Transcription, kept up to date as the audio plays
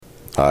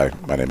Hi,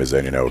 my name is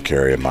Enyinnah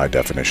Okere, and my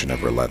definition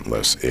of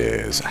relentless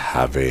is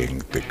having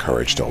the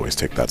courage to always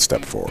take that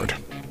step forward.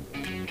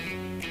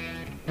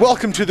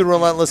 Welcome to the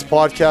Relentless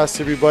Podcast,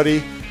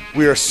 everybody.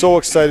 We are so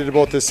excited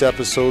about this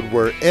episode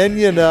where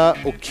Enyinnah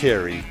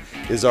Okere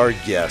is our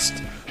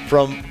guest.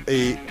 From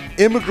an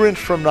immigrant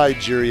from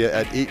Nigeria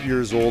at 8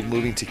 years old,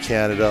 moving to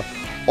Canada,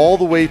 all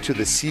the way to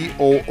the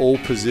COO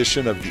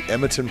position of the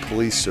Edmonton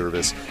Police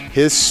Service.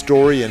 His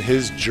story and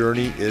his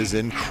journey is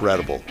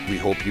incredible. We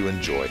hope you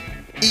enjoy.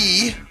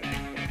 E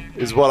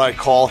is what I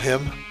call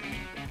him,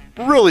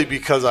 really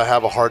because I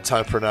have a hard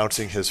time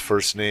pronouncing his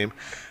first name.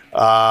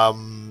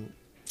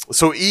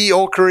 So E.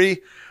 Okere,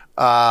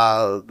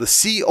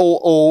 the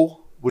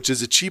COO, which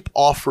is a chief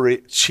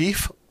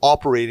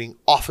operating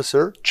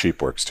officer.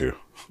 Cheap works too.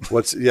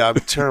 I'm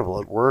terrible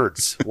at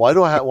words. Why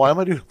am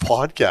I doing a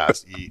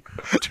podcast, E?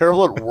 I'm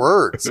terrible at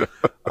words.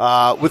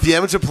 With the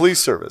Edmonton Police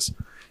Service.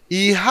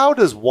 E, how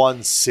does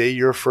one say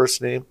your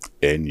first name?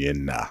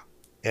 Enyinnah.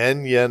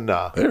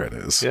 Enyinnah. There it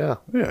is. Yeah.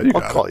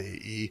 I'll call you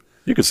E.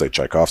 You could say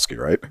Tchaikovsky,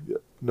 right?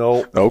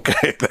 No.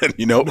 Okay, then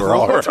we're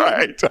all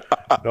right.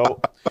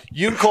 No.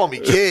 You can call me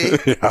K.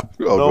 Yeah.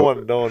 No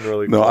one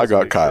really calls No, I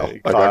got me Kyle.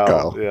 K. I got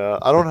Kyle. Yeah.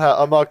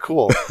 I'm not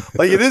cool.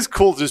 Like, it is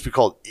cool to just be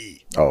called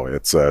E. Oh,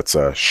 it's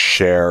a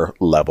share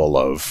level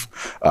of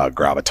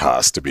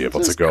gravitas to be able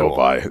to go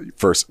by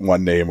first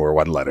one name or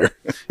one letter.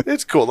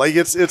 It's cool. Like,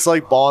 it's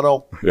like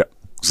Bono. Yeah,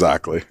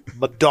 exactly.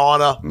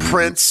 Madonna,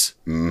 Prince,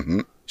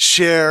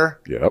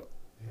 Cher. Yep.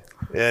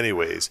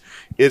 Anyways,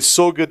 it's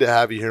so good to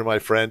have you here, my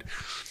friend.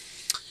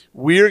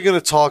 We're going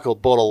to talk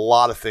about a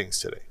lot of things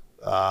today.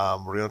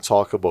 We're going to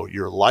talk about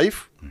your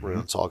life. We're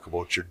going to talk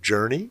about your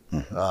journey,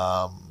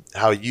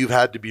 how you've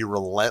had to be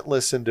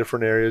relentless in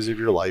different areas of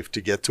your life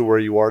to get to where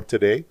you are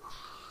today.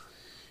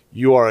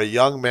 You are a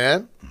young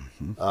man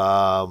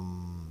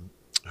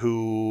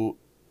who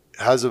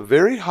has a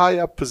very high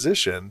up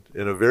position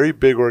in a very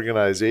big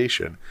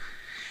organization,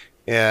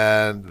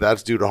 and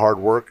that's due to hard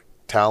work,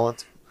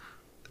 talent.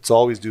 It's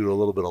always due to a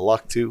little bit of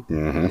luck too,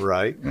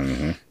 right?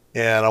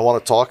 And I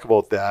want to talk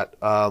about that.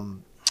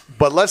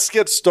 But let's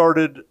get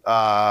started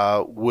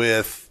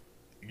with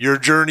your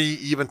journey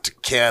even to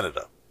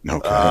Canada.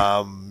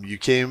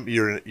 Okay.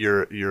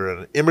 You're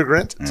an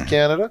immigrant to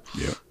Canada.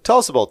 Yeah. Tell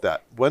us about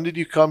that. When did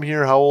you come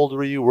here? How old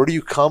were you? Where do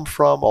you come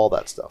from? All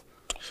that stuff.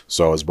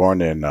 So I was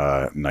born in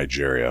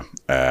Nigeria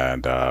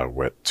and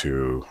went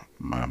to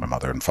my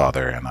mother and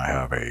father, and I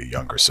have a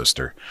younger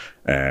sister.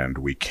 And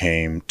we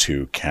came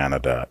to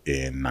Canada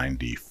in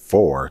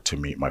 94 to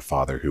meet my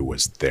father, who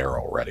was there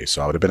already.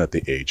 So I would have been at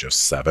the age of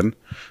 7.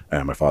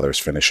 And my father was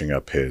finishing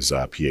up his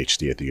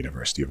PhD at the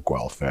University of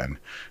Guelph. And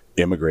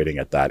immigrating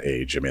at that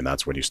age, I mean,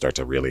 that's when you start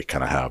to really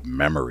kind of have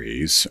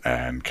memories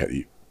and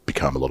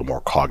become a little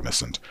more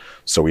cognizant.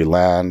 So we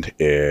land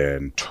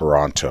in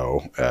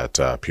Toronto at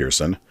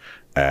Pearson,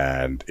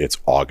 and it's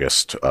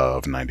August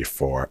of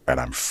 94, and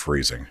I'm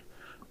freezing.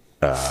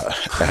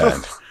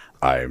 And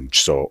I'm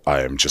just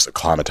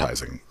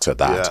acclimatizing to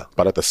that. Yeah.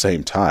 But at the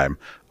same time,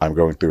 I'm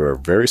going through a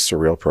very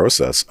surreal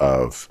process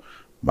of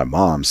my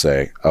mom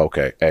saying,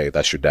 okay, hey,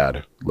 that's your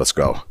dad. Let's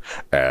go.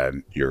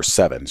 And you're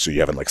 7. So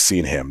you haven't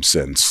seen him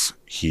since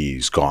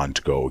he's gone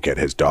to go get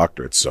his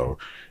doctorate. So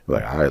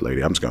like, all right,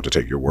 lady, I'm just going to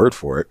take your word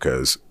for it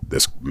because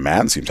this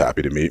man seems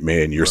happy to meet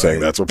me and you're saying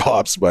that's what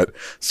pops. But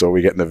so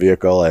we get in the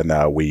vehicle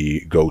and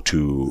we go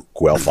to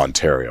Guelph,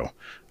 Ontario.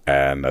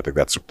 And I think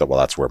that's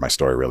where my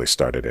story really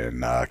started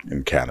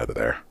in Canada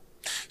there.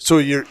 So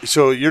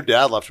your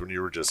dad left when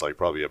you were just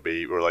probably a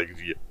baby,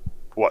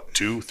 or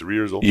 2, 3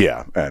 years old?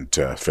 Yeah, and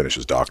to finish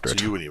his doctorate.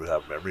 So you wouldn't even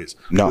have memories.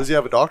 No. What does he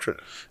have a doctorate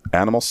in?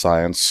 Animal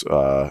science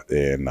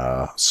in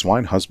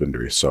swine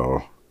husbandry.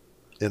 So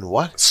in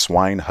what?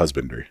 Swine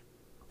husbandry.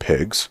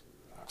 Pigs.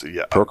 So,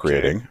 yeah,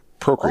 procreating. Okay.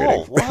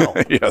 Procreating. Oh, wow.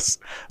 Yes.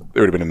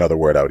 There would have been another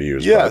word I would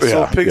use. Yeah,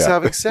 so pigs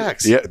having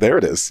sex. Yeah, there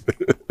it is.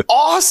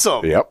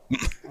 Awesome. Yep.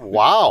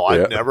 Wow,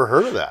 I've never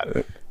heard of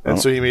that. And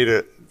so you made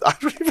I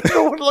don't even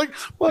know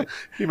what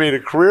he made a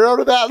career out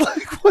of that.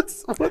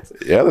 What's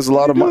Yeah, there's a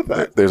lot of money.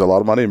 There's a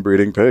lot of money in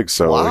breeding pigs.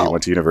 So he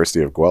went to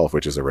University of Guelph,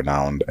 which is a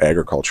renowned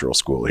agricultural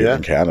school here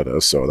in Canada.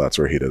 So that's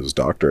where he did his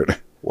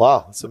doctorate.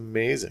 Wow, that's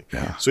amazing.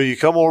 Yeah. So you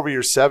come over,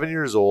 you're 7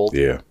 years old.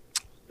 Yeah.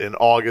 In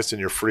August,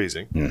 and you're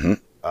freezing.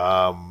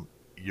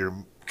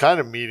 You're kind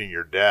of meeting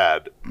your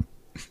dad,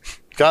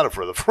 kind of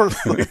for the first,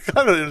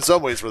 kind of in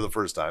some ways for the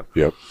first time.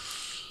 Yep.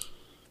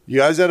 You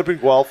guys end up in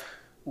Guelph.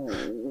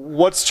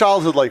 What's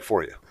childhood like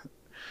for you?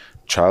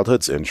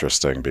 Childhood's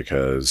interesting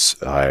because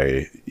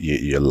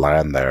you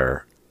land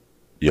there,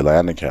 you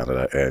land in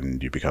Canada,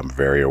 and you become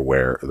very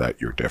aware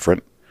that you're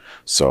different.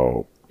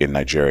 So in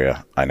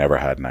Nigeria, I never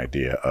had an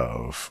idea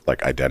of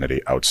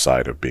identity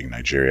outside of being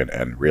Nigerian,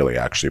 and really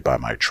actually by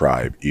my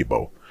tribe,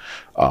 Igbo.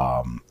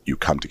 You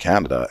come to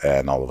Canada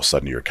and all of a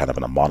sudden you're kind of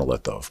in a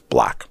monolith of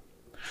black.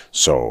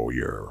 So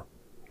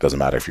doesn't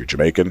matter if you're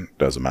Jamaican,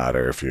 doesn't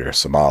matter if you're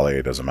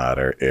Somali, doesn't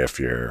matter if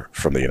you're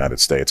from the United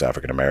States,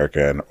 African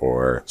American,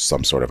 or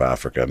some sort of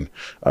African.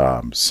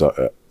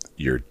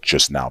 you're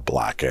just now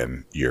black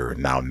and you're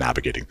now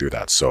navigating through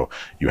that. So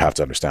you have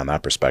to understand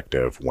that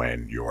perspective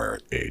when you're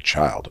a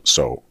child.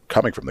 So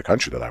coming from the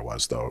country that I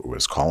was, though it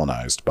was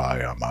colonized by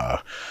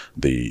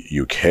the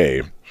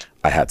UK,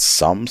 I had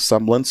some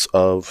semblance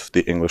of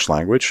the English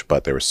language,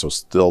 but there were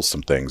still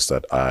some things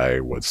that I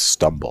would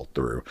stumble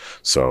through.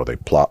 So they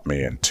plopped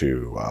me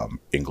into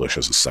English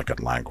as a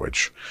second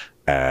language.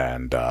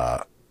 And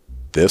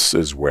this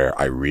is where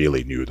I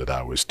really knew that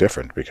I was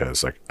different,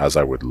 because like as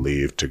I would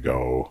leave to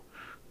go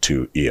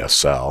to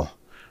ESL,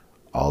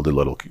 all the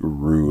little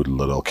rude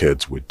little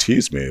kids would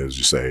tease me, as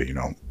you say, you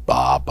know,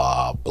 ba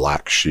ba,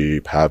 black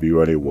sheep, have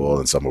you any wool?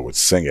 And someone would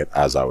sing it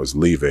as I was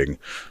leaving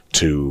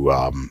to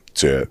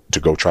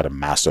go try to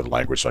master the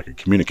language so I could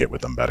communicate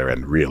with them better,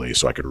 and really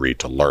so I could read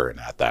to learn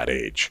at that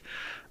age.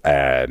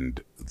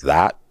 And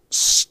that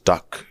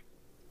stuck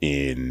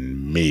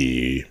in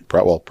me,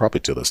 probably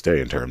to this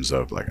day, in terms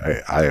of like,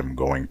 I am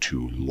going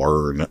to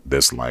learn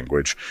this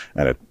language,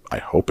 and I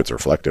hope it's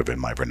reflective in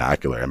my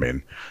vernacular. I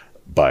mean,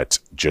 but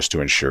just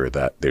to ensure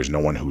that there's no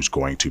one who's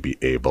going to be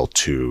able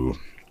to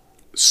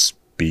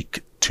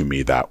speak to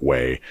me that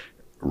way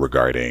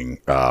regarding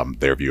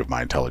their view of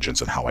my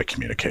intelligence and how I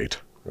communicate.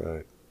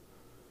 Right.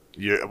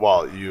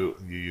 You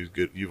use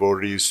good. You've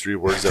already used 3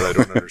 words that I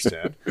don't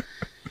understand.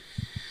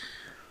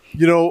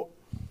 You know,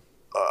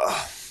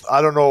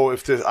 I don't know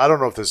if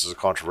this is a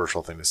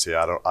controversial thing to say.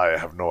 I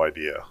have no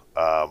idea.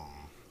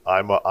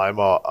 I'm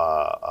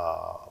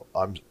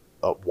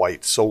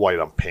white, so white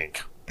I'm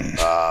pink.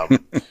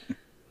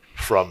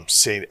 From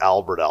St.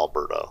 Albert,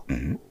 Alberta,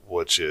 mm-hmm.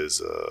 which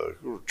is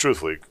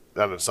truthfully,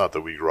 and it's not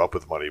that we grew up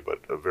with money, but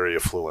a very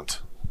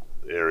affluent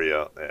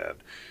area,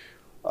 and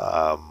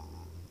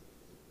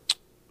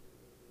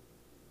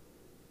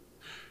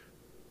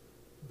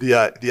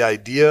the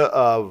idea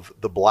of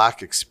the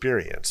black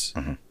experience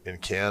mm-hmm. in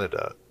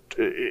Canada.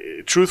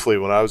 Truthfully,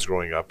 when I was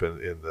growing up in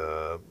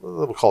the,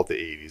 we'll call it the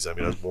 80s. I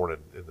mean, I was born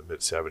in the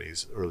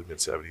mid-70s, early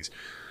mid-70s.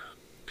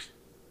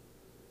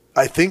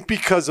 I think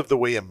because of the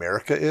way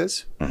America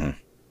is, mm-hmm.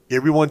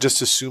 everyone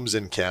just assumes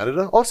in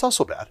Canada, oh, it's not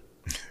so bad.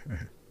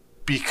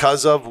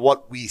 Because of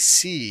what we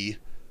see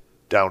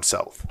down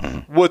south,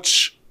 mm-hmm.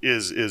 which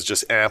is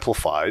just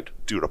amplified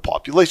due to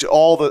population,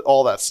 all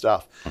that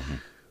stuff. Mm-hmm.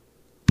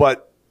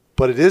 But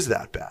it is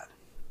that bad.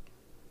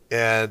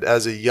 And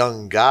as a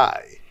young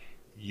guy,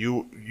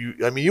 you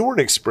weren't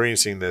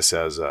experiencing this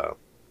as a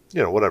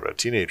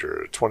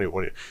teenager,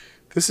 21.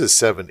 This is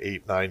 7,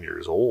 8, 9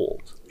 years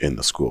old. In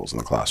the schools, in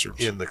the classrooms.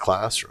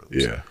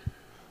 Yeah.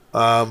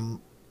 That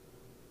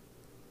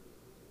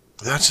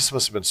just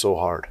must have been so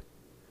hard.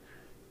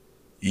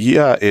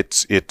 Yeah,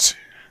 it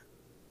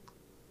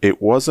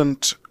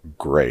wasn't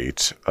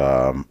great.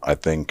 I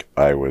think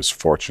I was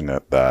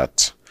fortunate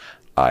that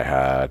I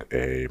had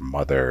a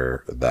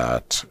mother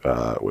that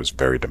was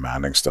very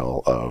demanding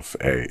still of,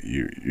 hey,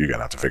 you're going to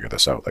have to figure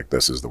this out. Like,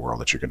 this is the world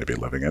that you're going to be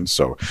living in.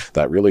 So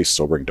that really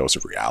sobering dose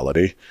of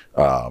reality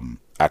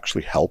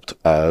actually helped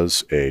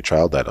as a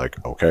child, that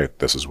like, okay,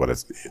 this is what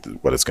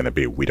it's going to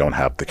be. We don't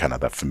have the kind of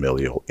that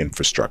familial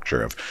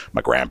infrastructure of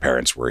my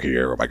grandparents were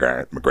here or my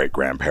great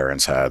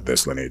grandparents had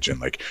this lineage,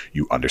 and like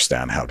you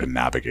understand how to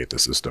navigate the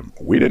system.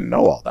 We didn't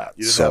know all that.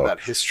 You didn't have that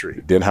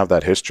history. Didn't have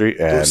that history.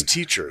 And those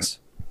teachers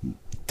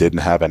didn't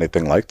have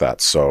anything like that.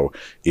 So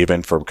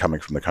even from coming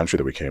from the country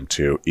that we came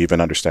to,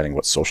 even understanding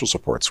what social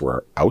supports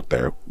were out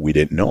there, we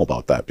didn't know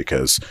about that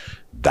because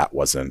that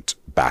wasn't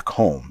back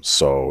home.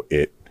 So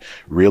it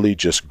really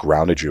just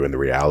grounded you in the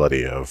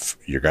reality of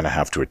you're going to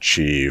have to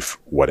achieve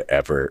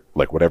whatever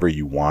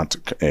you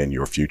want in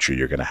your future,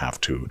 you're going to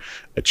have to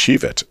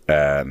achieve it.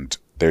 And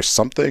there's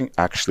something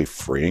actually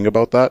freeing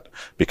about that,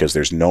 because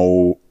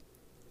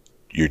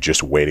you're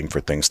just waiting for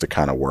things to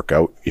kind of work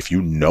out. If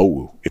you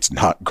know it's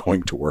not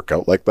going to work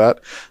out like that,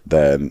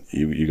 then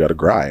you got to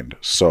grind.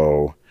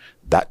 So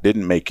that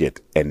didn't make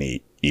it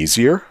any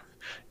easier.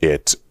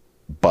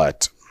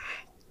 But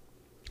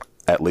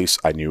at least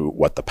I knew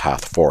what the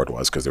path forward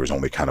was, because there was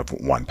only kind of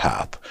one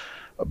path.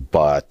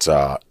 But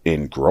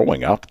in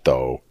growing up,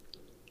 though,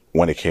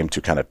 when it came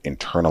to kind of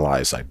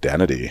internalized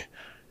identity,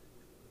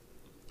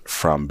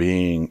 from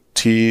being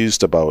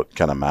teased about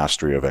kind of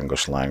mastery of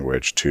English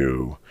language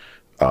to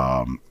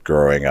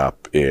growing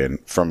up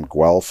from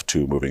Guelph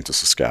to moving to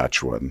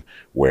Saskatchewan,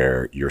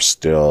 where you're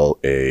still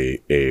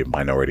a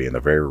minority in the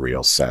very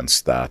real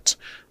sense that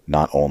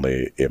not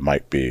only it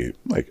might be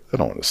like, I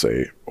don't want to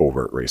say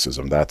overt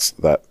racism,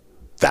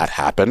 that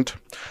happened,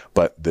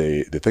 but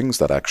the things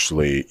that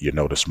actually you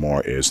notice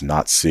more is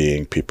not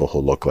seeing people who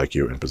look like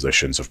you in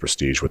positions of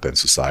prestige within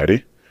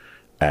society.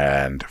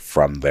 And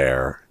from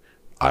there,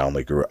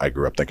 I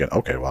grew up thinking,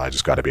 okay, well, I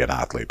just got to be an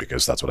athlete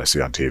because that's what I see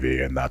on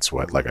TV, and that's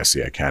what I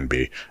see I can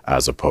be,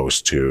 as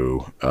opposed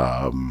to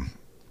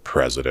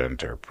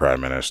president or prime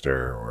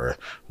minister or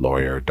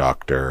lawyer,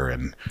 doctor,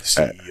 and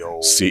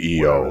CEO.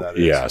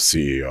 Yeah,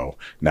 CEO.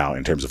 Now,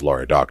 in terms of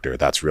lawyer, doctor,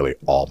 that's really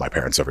all my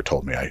parents ever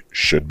told me I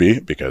should be,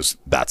 because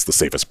that's the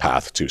safest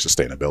path to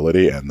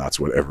sustainability, and that's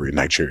what every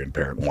Nigerian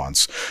parent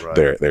wants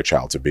their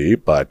child to be.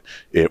 But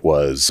it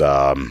was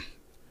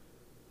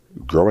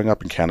growing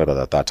up in Canada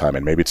at that time,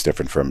 and maybe it's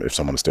different from if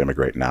someone was to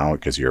immigrate now,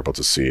 because you're able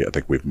to see, I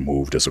think we've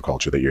moved as a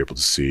culture that you're able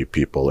to see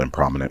people in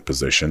prominent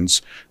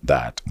positions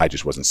that I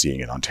just wasn't seeing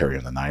in Ontario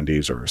in the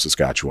 90s or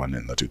Saskatchewan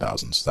in the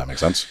 2000s. Does that make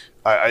sense?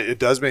 It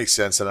does make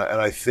sense. And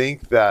I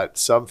think that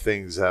some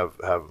things have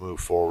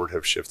moved forward,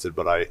 have shifted,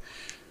 but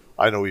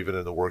I know even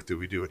in the work that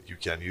we do at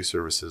UCAN Youth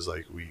Services,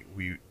 like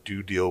we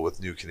do deal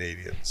with new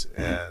Canadians,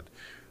 and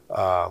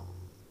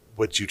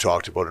what you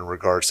talked about in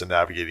regards to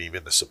navigating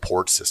even the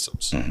support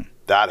systems,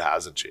 that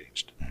hasn't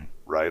changed,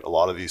 right? A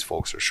lot of these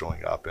folks are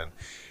showing up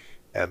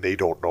and they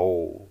don't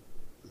know.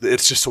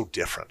 It's just so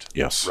different.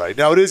 Yes. Right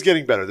now, it is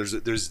getting better.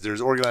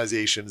 There's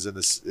organizations in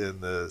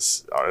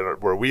this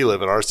where we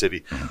live in our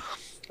city,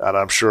 and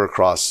I'm sure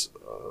across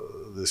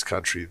this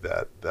country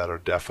that are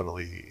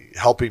definitely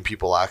helping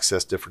people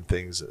access different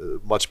things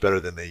much better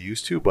than they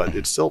used to, but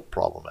it's still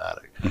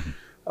problematic.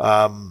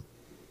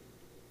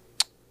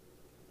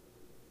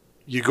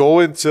 You go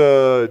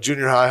into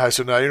junior high,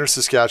 so now you're in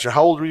Saskatchewan.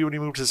 How old were you when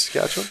you moved to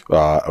Saskatchewan?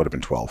 I would have been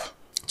 12.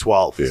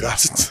 12. Yeah.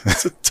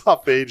 That's a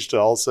tough age to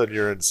all of a sudden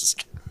you're in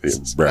Saskatchewan.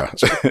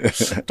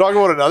 Bruh. Talk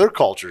about another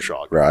culture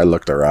shock. Bruh, I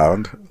looked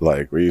around.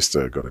 Like, we used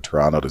to go to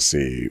Toronto to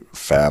see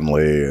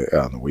family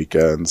on the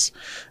weekends,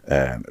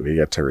 and we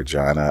get to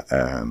Regina,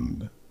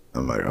 and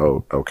I'm like,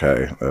 oh,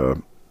 okay.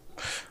 All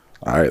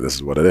right, this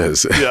is what it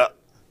is.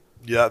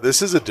 Yeah,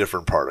 this is a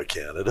different part of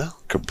Canada.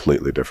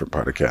 Completely different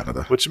part of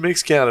Canada. Which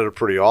makes Canada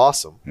pretty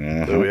awesome.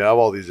 That we have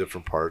all these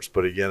different parts,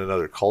 but again,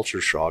 another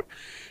culture shock.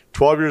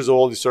 12 years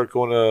old, you start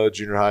going to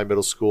junior high,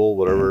 middle school,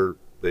 whatever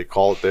they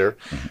call it there.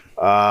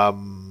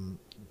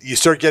 You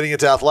start getting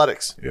into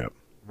athletics. Yeah.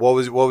 What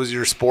was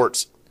your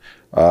sports?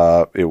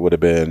 It would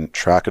have been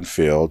track and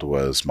field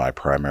was my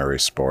primary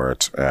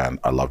sport, and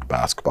I loved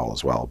basketball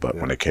as well. But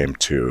when it came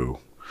to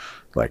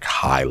like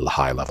high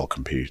level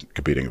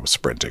competing, it was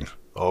sprinting.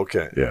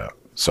 Okay. Yeah.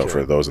 So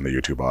for those in the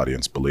YouTube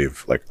audience,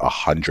 believe like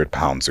 100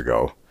 pounds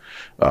ago,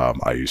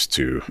 I used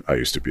to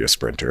be a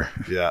sprinter.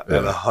 Yeah,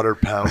 and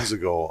 100 pounds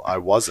ago, I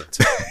wasn't.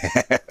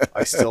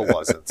 I still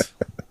wasn't.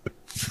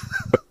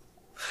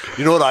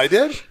 You know what I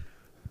did?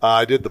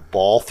 I did the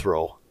ball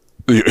throw.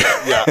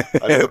 Yeah,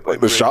 I did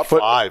like the shot put.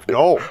 5.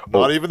 No,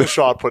 not even the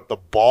shot put. The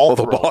ball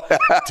throw.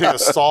 Take a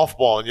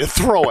softball and you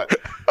throw it.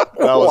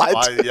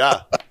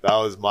 That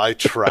was my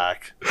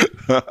track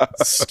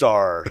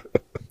star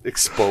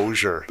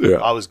exposure. Yeah.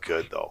 I was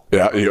good though.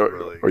 Yeah,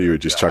 you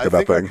would just chuck it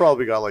that thing. I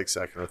probably got like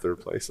second or third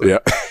place. Yeah,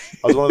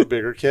 I was one of the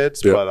bigger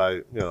kids, but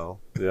oh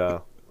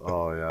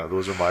yeah,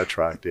 those are my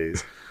track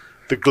days,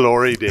 the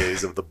glory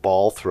days of the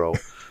ball throw.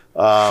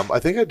 I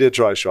think I did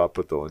try shot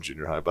put though in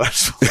junior high, but I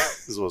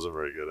just wasn't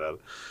very good at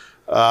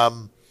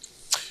it.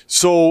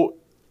 So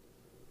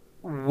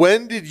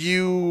when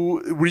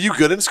were you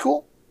good in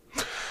school?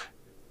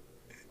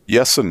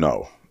 Yes and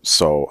no.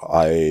 So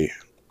I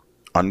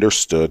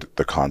understood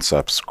the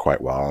concepts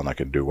quite well, and I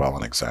could do well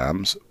in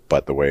exams,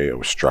 but the way it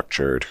was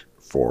structured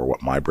for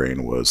what my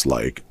brain was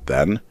like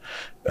then,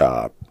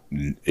 I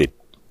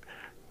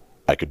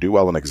could do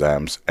well in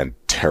exams and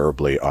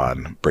terribly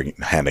on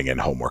handing in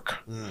homework.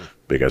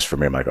 Because for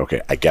me, I'm like,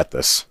 okay, I get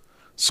this,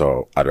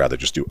 so I'd rather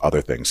just do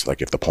other things.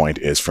 Like if the point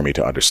is for me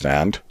to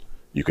understand,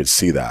 you could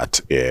see that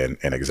in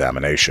an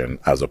examination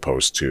as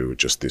opposed to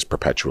just these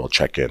perpetual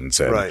check-ins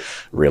and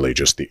really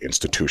just the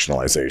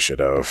institutionalization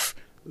of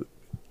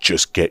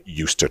just get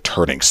used to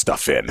turning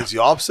stuff in. It's the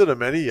opposite of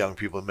many young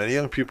people. Many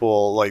young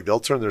people, like,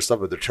 they'll turn their stuff,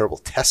 but they're terrible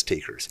test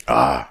takers.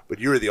 But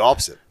you were the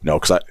opposite. No,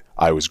 because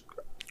I was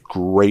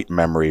great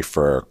memory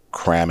for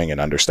cramming and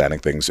understanding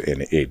things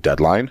in a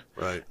deadline.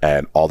 Right.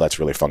 And all that's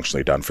really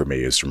functionally done for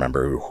me is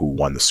remember who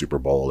won the Super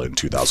Bowl in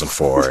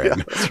 2004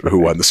 and who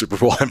won the Super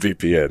Bowl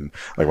MVP. And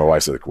like my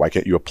wife said, like, why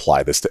can't you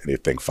apply this to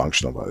anything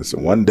functional? So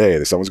one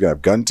day someone's going to have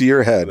a gun to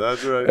your head.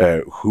 That's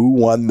right. Who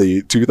won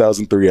the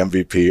 2003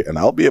 MVP? And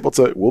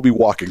we'll be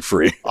walking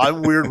free.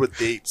 I'm weird with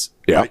dates.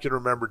 Yeah. I can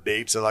remember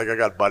dates, and like I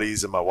got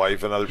buddies and my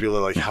wife and other people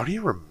are like, how do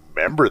you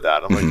remember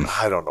that? I'm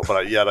like, I don't know,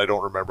 but I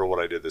don't remember what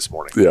I did this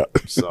morning. Yeah.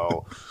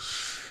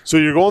 So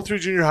you're going through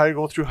junior high, you're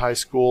going through high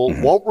school.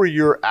 What were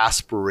your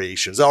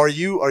aspirations? Now,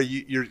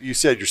 you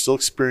said you're still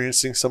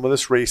experiencing some of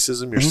this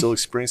racism, you're still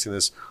experiencing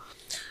this,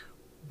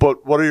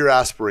 but what are your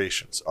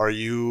aspirations? Are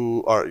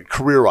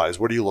career-wise,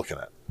 what are you looking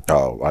at?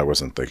 Oh, I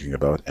wasn't thinking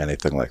about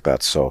anything like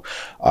that. So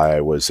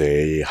I was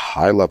a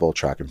high-level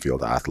track and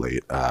field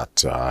athlete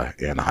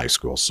in high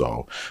school.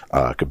 So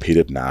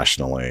competed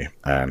nationally.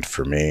 And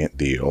for me,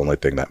 the only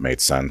thing that made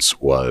sense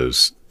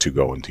was to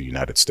go into the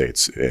United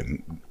States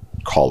in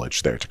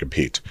college there to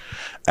compete.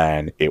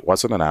 And it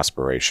wasn't an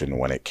aspiration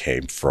when it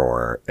came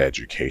for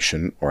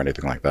education or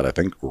anything like that. I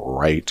think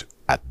right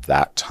at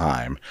that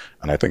time,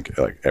 and I think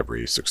like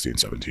every 16,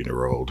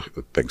 17-year-old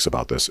thinks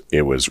about this,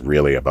 it was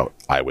really about,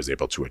 I was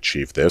able to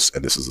achieve this,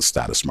 and this is a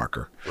status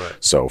marker. Right.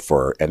 So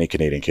for any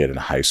Canadian kid in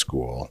high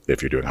school,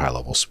 if you're doing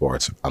high-level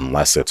sports,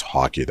 unless it's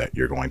hockey that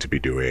you're going to be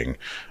doing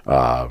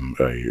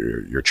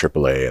your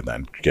AAA and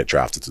then get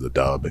drafted to the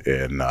dub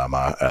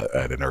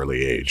at an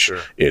early age, Sure.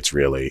 It's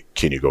really,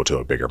 can you go to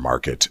a bigger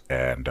market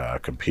and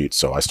compete?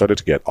 So I started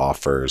to get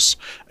offers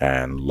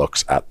and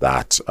looks at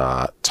that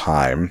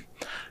time,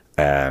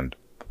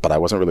 but I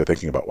wasn't really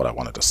thinking about what I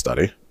wanted to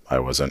study. I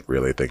wasn't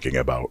really thinking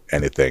about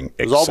anything.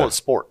 It was all about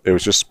sport. It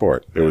was just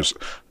sport. Yeah. It was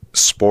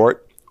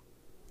sport.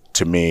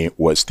 To me,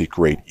 was the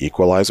great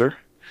equalizer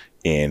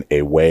in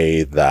a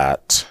way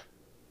that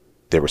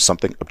there was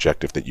something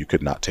objective that you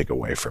could not take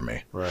away from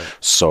me. Right.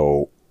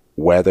 So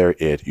whether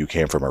you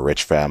came from a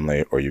rich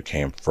family, or you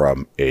came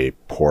from a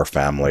poor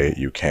family,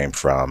 you came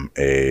from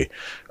a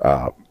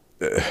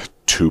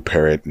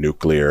two-parent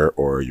nuclear,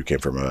 or you came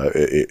from a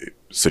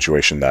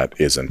situation that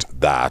isn't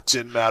that.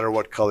 Didn't matter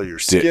what color your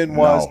skin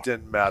was,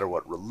 didn't matter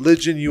what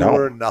religion you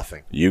were,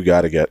 nothing. You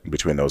got to get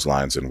between those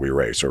lines and we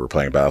race, or we're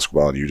playing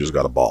basketball and you just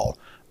got a ball.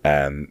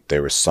 And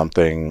there was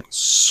something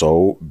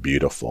so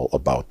beautiful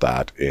about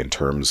that in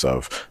terms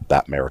of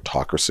that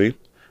meritocracy,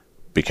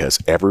 because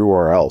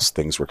everywhere else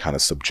things were kind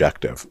of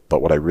subjective.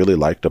 But what I really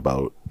liked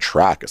about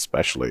track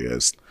especially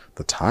is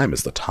the time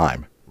is the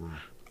time.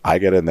 I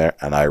get in there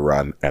and I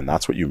run, and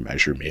that's what you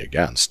measure me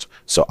against.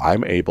 So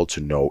I'm able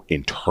to know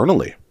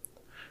internally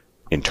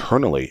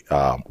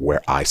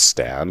where I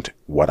stand,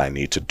 what I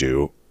need to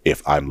do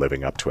if I'm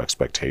living up to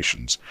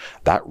expectations.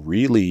 That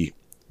really,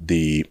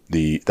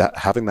 that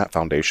having that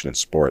foundation in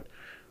sport,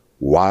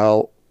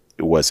 while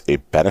it was a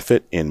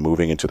benefit in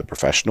moving into the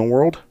professional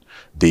world,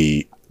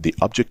 the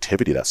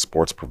objectivity that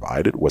sports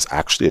provided was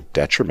actually a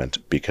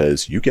detriment,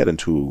 because you get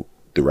into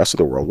the rest of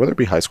the world, whether it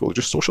be high school or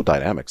just social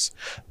dynamics,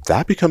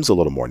 that becomes a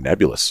little more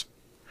nebulous.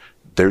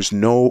 There's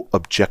no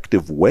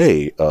objective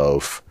way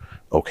of,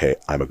 okay,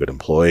 I'm a good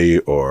employee,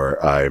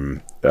 or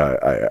I'm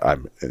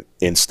an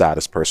in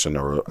status person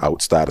or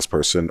out status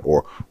person,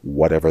 or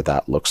whatever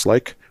that looks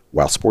like,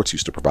 while sports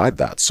used to provide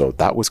that. So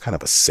that was kind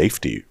of a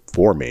safety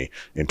for me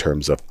in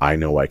terms of, I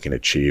know I can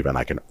achieve and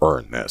I can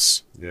earn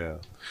this. Yeah.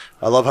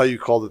 I love how you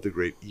called it the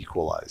great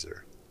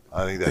equalizer.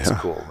 I think that's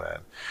cool,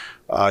 man.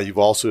 You've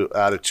also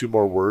added 2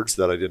 more words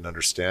that I didn't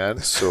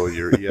understand. So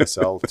your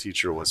ESL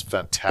teacher was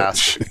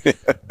fantastic.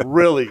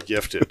 Really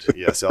gifted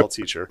ESL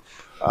teacher.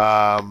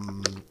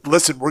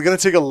 Listen, we're going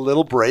to take a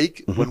little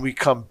break. Mm-hmm. When we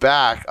come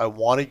back, I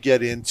want to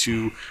get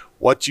into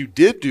what you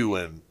did do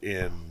in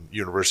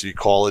university,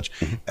 college,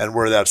 mm-hmm. and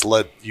where that's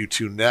led you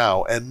to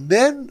now. And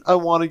then I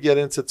want to get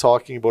into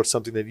talking about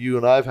something that you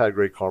and I have had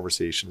great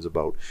conversations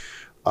about.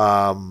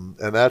 And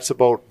that's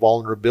about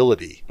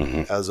vulnerability,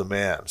 mm-hmm. as a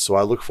man. So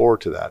I look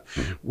forward to that.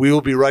 Mm-hmm. We will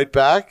be right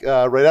back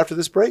right after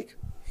this break.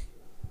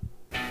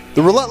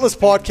 The Relentless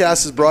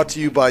Podcast is brought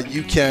to you by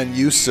UCAN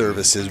Youth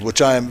Services,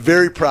 which I am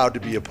very proud to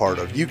be a part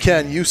of.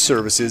 UCAN Youth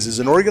Services is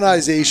an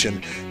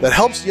organization that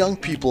helps young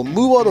people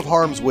move out of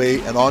harm's way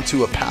and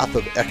onto a path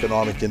of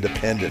economic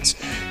independence.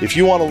 If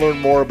you want to learn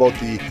more about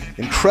the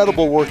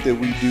incredible work that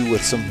we do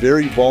with some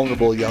very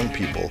vulnerable young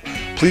people,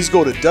 please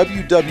go to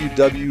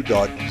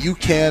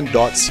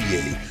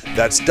www.youcan.ca.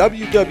 That's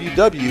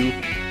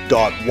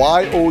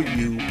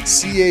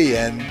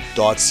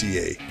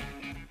www.youcan.ca.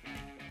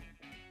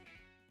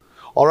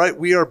 All right,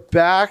 we are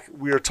back.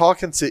 We are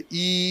talking to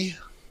E.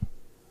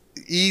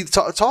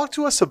 Talk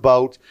to us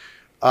about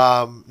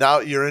now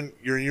you're in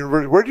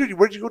university. Where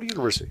did you go to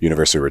university?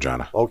 University of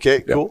Regina. Okay,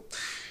 yep. Cool.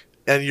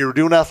 And you were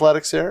doing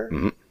athletics there.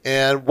 Mm-hmm.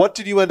 And what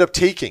did you end up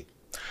taking?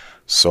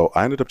 So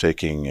I ended up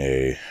taking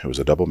it was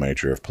a double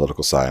major of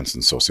political science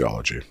and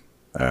sociology.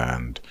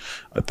 And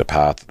the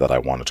path that I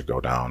wanted to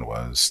go down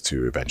was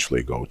to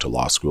eventually go to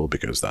law school,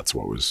 because that's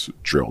what was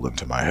drilled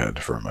into my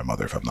head from my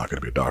mother. If I'm not going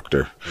to be a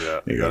doctor,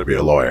 you got to be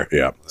a lawyer.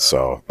 Yeah.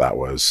 So that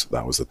was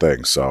the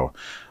thing. So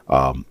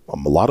a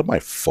lot of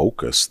my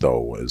focus, though,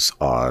 was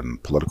on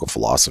political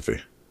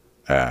philosophy,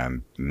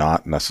 and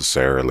not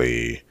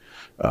necessarily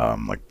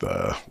like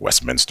the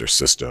Westminster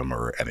system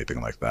or anything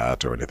like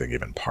that, or anything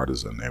even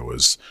partisan.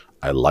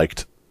 I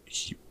liked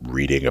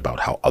reading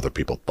about how other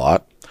people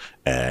thought,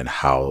 and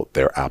how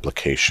their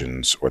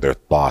applications or their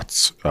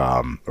thoughts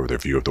or their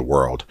view of the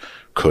world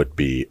could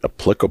be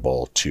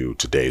applicable to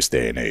today's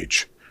day and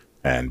age,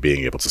 and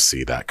being able to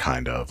see that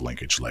kind of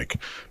linkage. Like,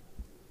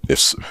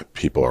 if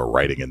people are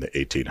writing in the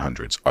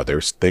 1800s, are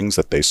there things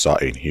that they saw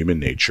in human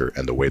nature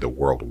and the way the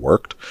world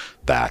worked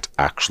that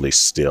actually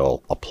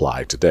still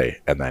apply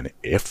today? And then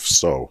if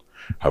so,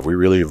 have we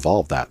really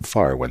evolved that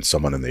far when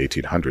someone in the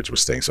 1800s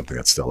was saying something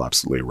that's still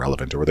absolutely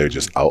relevant, or were they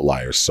just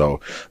outliers?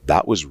 So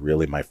that was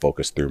really my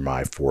focus through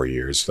my 4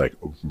 years, like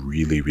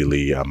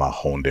really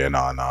honed in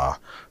on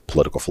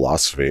political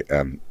philosophy.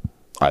 And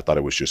I thought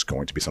it was just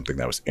going to be something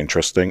that was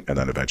interesting. And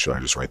then eventually I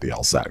just write the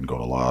LSAT and go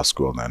to law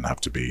school, and then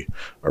have to be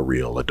a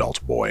real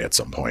adult boy at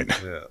some point.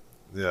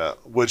 Yeah.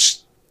 Which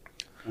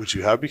which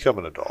you have become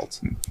an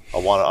adult. I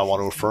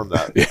want to affirm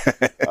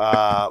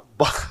that.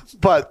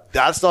 But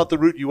that's not the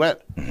route you went.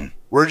 Mm-hmm.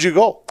 Where did you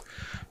go?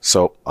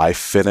 So I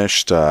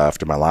finished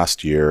after my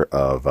last year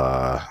of,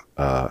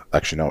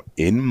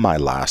 in my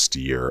last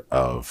year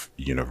of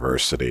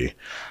university,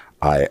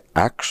 I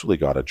actually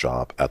got a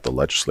job at the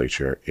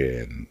legislature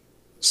in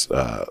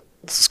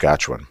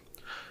Saskatchewan.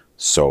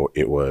 So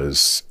it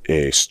was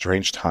a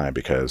strange time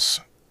because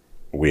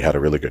we had a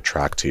really good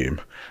track team,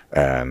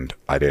 and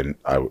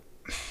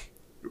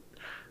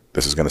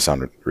this is going to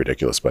sound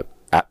ridiculous, but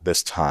at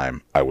this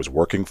time I was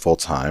working full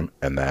time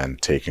and then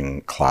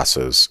taking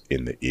classes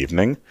in the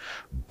evening,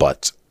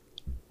 but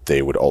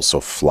they would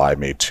also fly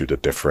me to the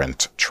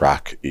different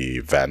track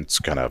events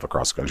kind of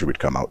across the country. We'd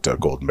come out to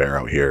Golden Bear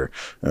out here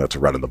to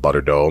run in the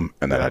Butter Dome,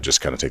 and then I'd just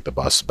kind of take the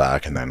bus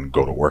back and then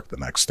go to work the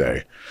next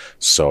day.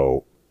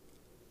 So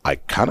I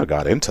kind of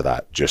got into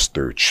that just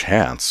through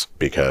chance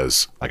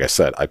because, like I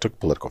said, I took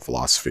political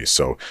philosophy.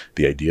 So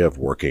the idea of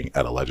working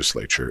at a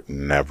legislature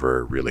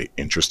never really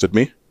interested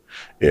me.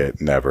 I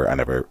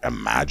never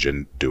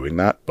imagined doing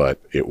that,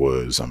 but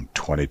I'm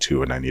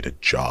 22 and I need a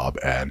job.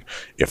 And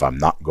if I'm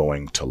not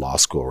going to law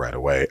school right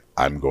away,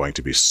 I'm going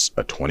to be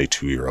a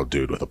 22-year-old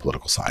dude with a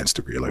political science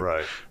degree.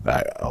 Like,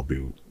 I'll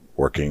be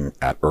working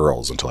at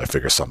Earl's until I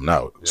figure something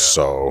out. Yeah.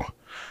 So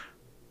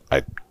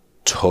I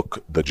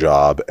took the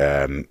job,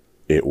 and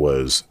it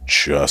was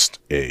just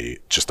a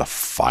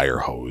fire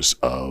hose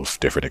of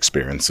different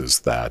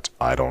experiences that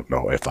I don't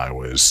know if I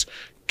was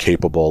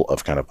capable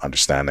of kind of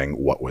understanding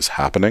what was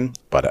happening,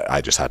 but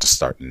I just had to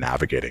start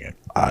navigating it.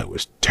 I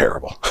was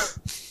terrible.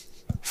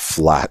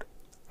 Flat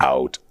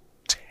out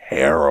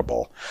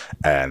terrible.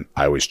 And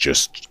I was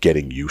just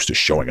getting used to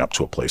showing up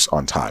to a place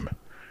on time.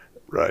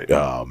 Right.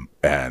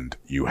 And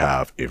you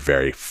have a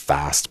very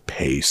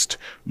fast-paced,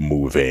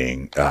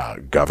 moving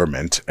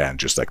government and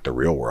just like the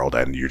real world,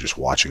 and you're just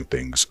watching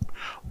things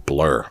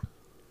blur.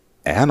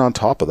 And on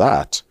top of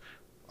that,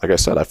 like I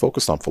said, I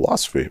focused on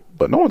philosophy,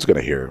 but no one's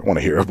going to want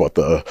to hear about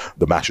the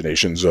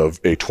machinations of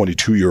a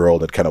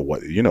 22-year-old and kind of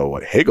what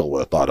Hegel would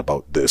have thought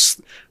about this.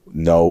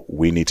 No,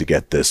 we need to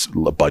get this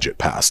budget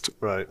passed.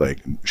 Right. Like,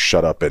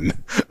 shut up and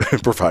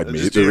provide me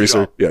the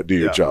research. Yeah, do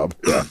your job.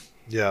 Yeah.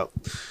 Yeah.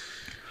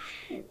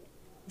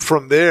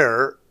 From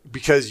there,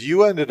 because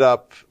you ended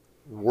up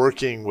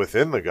working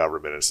within the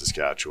government in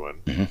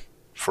Saskatchewan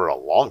for a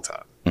long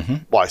time. Mm-hmm.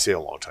 Well, I say a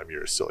long time.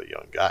 You're still a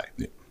young guy.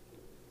 Yeah.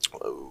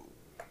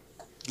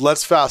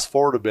 Let's fast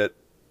forward a bit.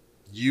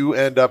 You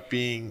end up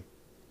being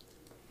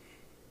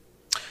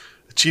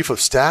the chief of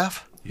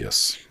staff?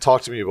 Yes.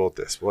 Talk to me about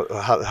this.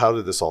 How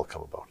did this all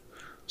come about?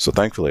 So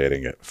thankfully, I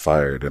didn't get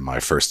fired in my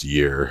first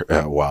year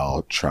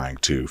while trying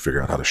to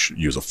figure out how to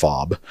use a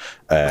fob.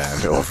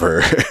 And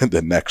over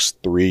the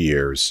next 3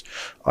 years,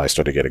 I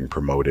started getting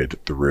promoted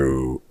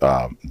through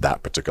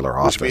that particular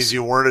office. Which means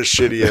you weren't as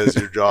shitty as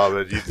your job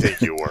as you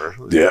think you were.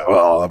 Yeah,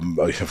 well,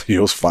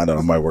 you'll find out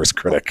I'm my worst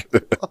critic.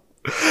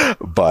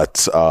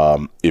 But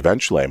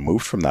eventually I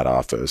moved from that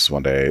office.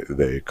 One day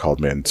they called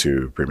me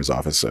into Premier's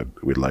office and said,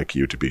 we'd like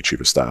you to be chief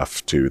of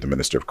staff to the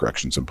Minister of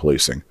Corrections and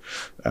Policing.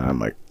 And I'm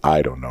like,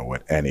 I don't know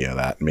what any of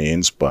that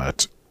means,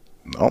 but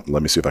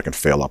let me see if I can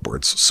fail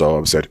upwards. So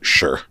I said,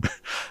 sure.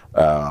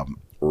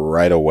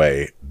 Right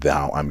away,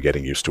 now I'm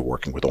getting used to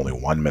working with only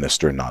one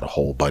minister, not a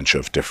whole bunch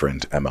of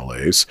different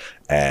MLAs,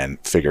 and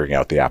figuring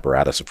out the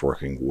apparatus of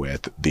working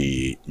with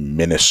the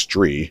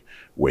ministry,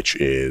 which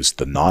is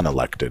the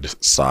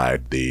non-elected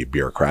side, the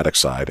bureaucratic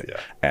side,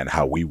 and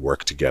how we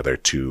work together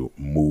to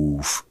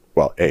move,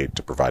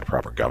 to provide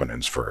proper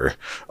governance for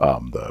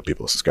the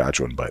people of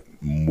Saskatchewan, but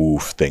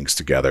move things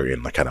together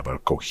in like kind of a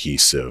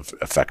cohesive,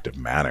 effective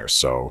manner.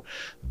 So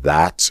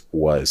that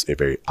was a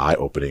very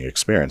eye-opening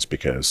experience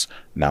because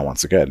now,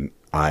 once again,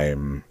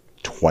 I'm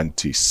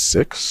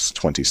 26,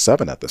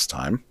 27 at this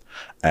time,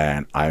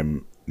 and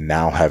I'm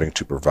now having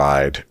to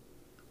provide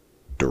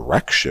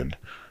direction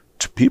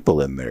to people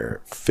in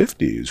their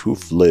 50s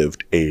who've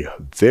lived a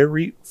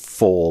very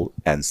full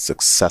and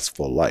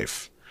successful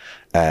life.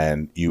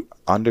 And you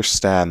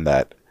understand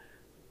that,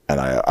 and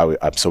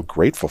I'm so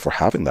grateful for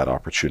having that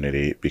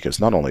opportunity, because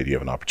not only do you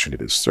have an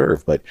opportunity to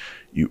serve, but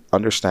you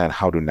understand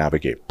how to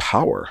navigate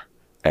power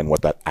and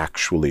what that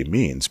actually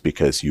means,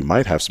 because you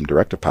might have some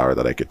directive power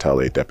that I could tell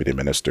a deputy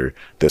minister,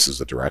 this is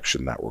the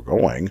direction that we're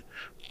going.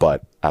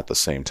 But at the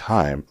same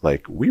time,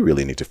 like, we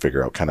really need to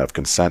figure out kind of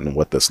consent and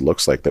what this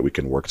looks like, that we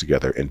can work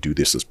together and do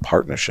this as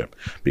partnership,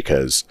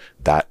 because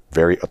that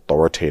very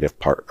authoritative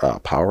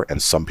power,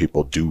 and some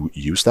people do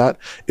use that,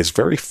 is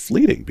very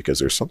fleeting, because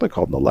there's something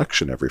called an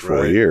election every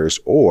 4 years,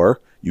 or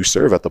you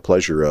serve at the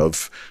pleasure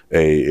of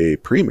a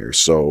premier.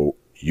 So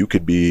you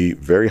could be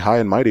very high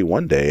and mighty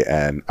one day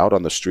and out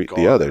on the street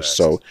the other.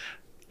 So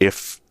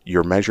if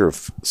your measure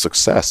of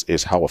success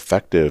is how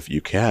effective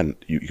you can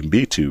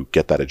be to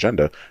get that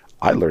agenda,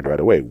 I learned right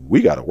away,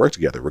 we got to work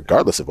together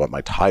regardless of what my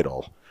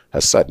title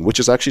has said, which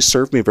has actually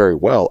served me very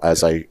well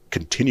as I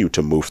continue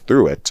to move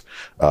through it,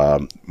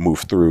 move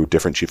through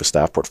different chief of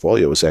staff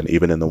portfolios, and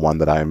even in the one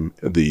that I'm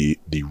the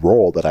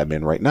role that I'm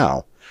in right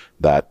now,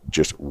 that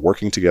just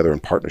working together in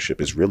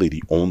partnership is really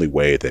the only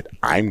way that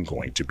I'm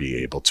going to be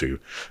able to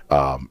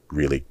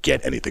really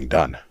get anything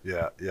done.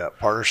 Yeah.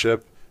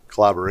 Partnership,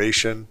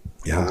 collaboration,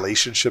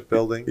 relationship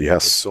building.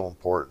 Yes. It's so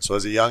important. So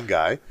as a young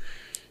guy,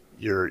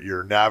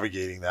 you're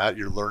navigating that.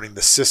 You're learning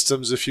the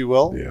systems, if you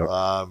will.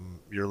 Yeah.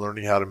 You're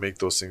learning how to make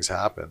those things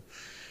happen.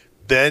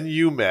 Then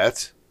you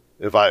met,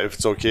 if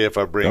it's okay if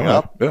I bring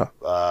up,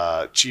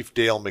 Chief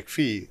Dale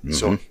McPhee. Mm-hmm.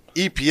 So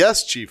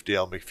EPS Chief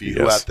Dale McPhee,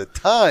 who at the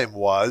time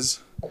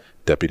was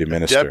Deputy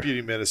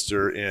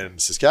Minister in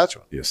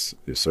Saskatchewan. Yes,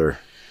 sir.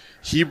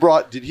 He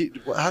brought you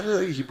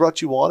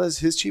on as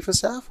his chief of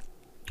staff?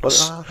 What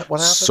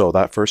happened? So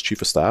that first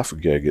chief of staff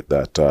gig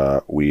that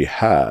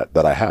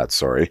I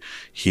had,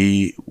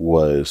 he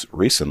was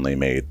recently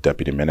made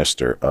deputy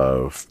minister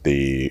of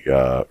the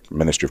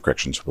Ministry of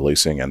Corrections and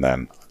Policing, and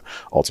then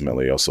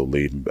ultimately also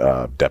lead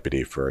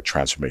deputy for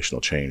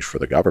transformational change for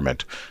the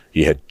government.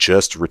 He had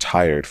just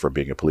retired from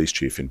being a police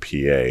chief in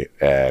PA,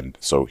 and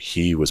so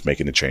he was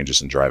making the changes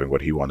and driving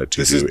what he wanted to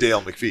do. This is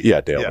Dale McPhee. Yeah,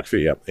 Dale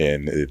McPhee,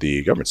 in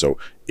the government. So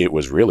it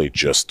was really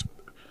just,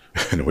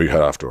 and we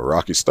got off to a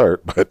rocky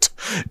start, but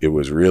it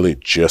was really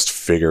just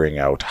figuring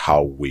out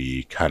how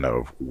we kind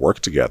of work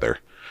together.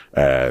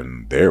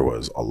 And there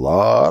was a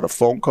lot of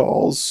phone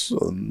calls,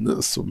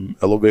 some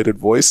elevated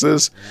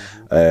voices,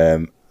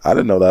 and I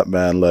didn't know that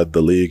man led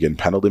the league in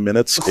penalty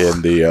minutes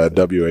in the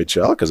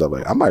WHL, because I'm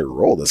like, I might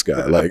roll this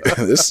guy. Like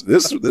this,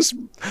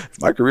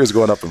 if my career is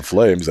going up in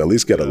flames, at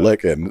least get a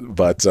lick in.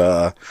 But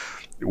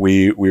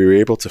we were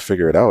able to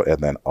figure it out,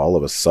 and then all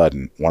of a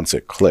sudden, once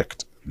it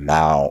clicked,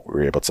 now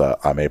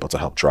I'm able to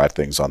help drive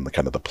things on the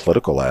kind of the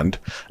political end,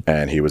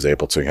 and he was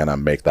able to kind of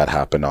make that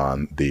happen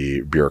on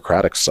the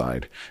bureaucratic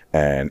side.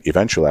 And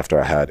eventually, after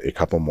I had a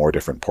couple more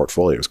different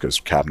portfolios, because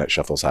cabinet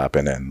shuffles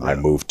happen, and I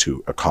moved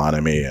to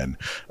economy, and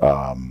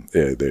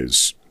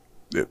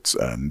it's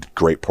a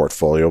great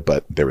portfolio,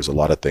 but there was a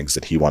lot of things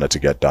that he wanted to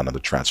get done on the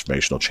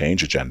transformational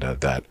change agenda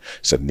that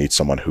said need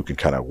someone who can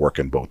kind of work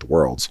in both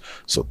worlds.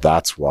 So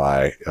that's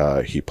why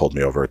he pulled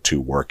me over to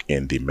work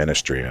in the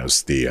ministry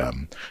as the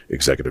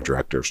executive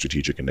director of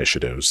strategic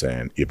initiatives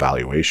and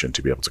evaluation,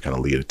 to be able to kind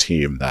of lead a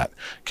team that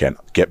can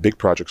get big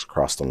projects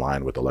across the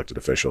line with elected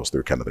officials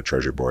through kind of the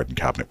treasury board and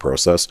cabinet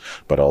process,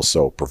 but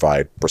also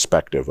provide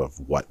perspective of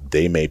what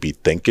they may be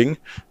thinking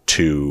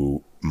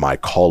to my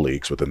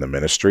colleagues within the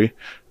ministry,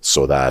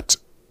 so that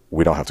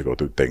we don't have to go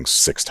through things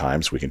 6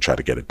 times. We can try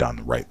to get it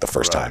done right the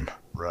first time.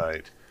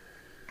 Right.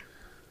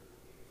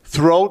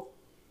 Throughout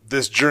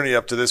this journey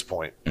up to this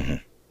point,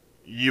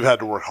 you've had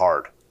to work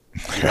hard.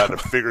 You had to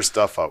figure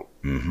stuff out.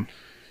 Mm-hmm.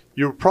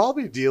 You're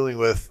probably dealing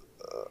with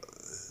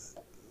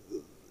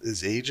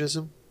is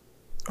ageism?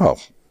 Oh,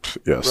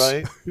 yes.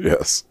 Right?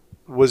 Yes.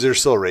 Was there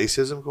still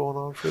racism going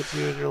on for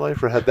you in your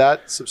life, or had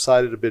that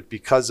subsided a bit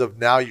because of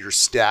now your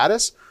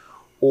status?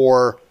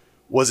 Or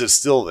was it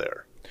still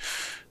there?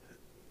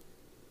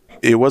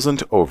 It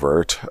wasn't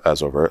overt.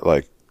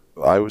 Like,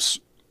 I was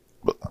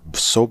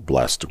so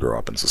blessed to grow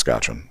up in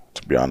Saskatchewan,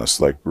 to be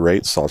honest. Like,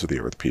 great salt of the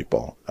earth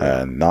people,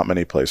 and not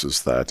many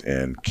places that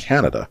in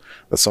Canada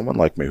that someone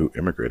like me who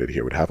immigrated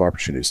here would have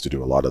opportunities to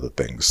do a lot of the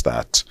things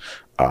that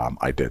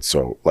I did.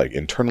 So, like,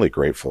 eternally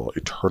grateful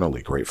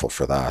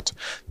for that.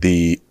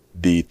 The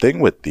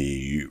thing with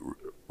the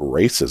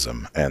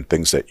racism and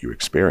things that you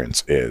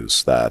experience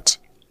is that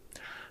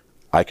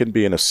I can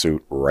be in a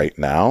suit right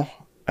now,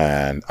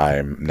 and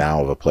I'm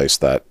now of a place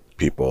that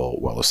people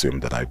will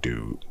assume that I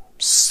do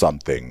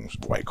something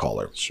white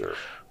collar. Sure.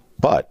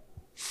 But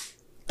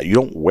I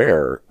don't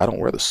wear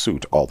the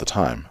suit all the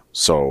time.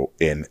 So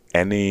in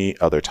any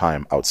other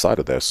time outside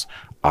of this,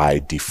 I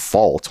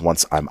default,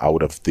 once I'm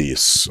out of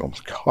this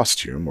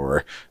costume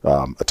or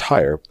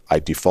attire, I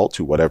default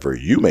to whatever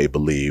you may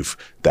believe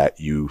that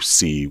you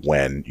see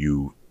when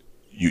you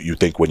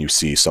think when you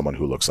see someone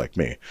who looks like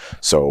me.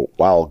 So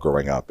while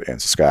growing up in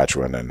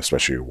Saskatchewan, and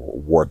especially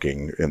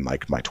working in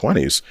like my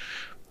 20s,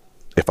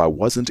 if I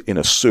wasn't in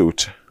a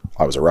suit,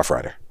 I was a Rough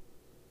Rider.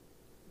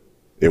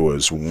 It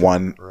was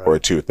one or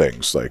two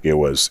things. Like, it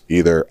was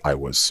either I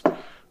was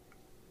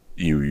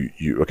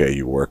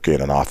you work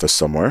in an office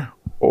somewhere,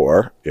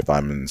 or if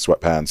I'm in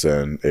sweatpants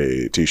and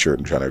a t-shirt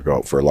and trying to go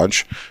out for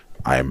lunch,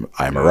 I'm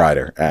a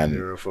rider, and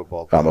you're a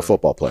football player. I'm a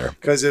football player.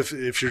 Because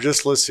if you're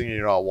just listening and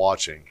you're not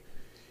watching,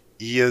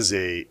 he is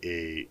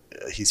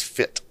he's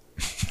fit.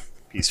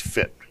 He's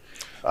fit.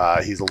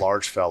 He's a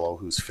large fellow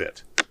who's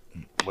fit.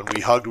 When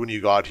we hugged when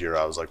you got here,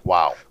 I was like,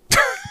 wow.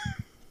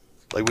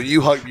 Like, when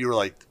you hugged me, you were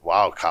like,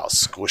 wow, Kyle's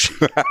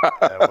squishy.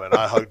 And when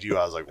I hugged you,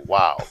 I was like,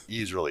 wow,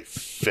 he's really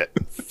fit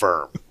and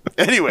firm.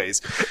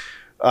 Anyways,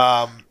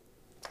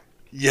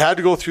 you had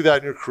to go through that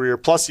in your career,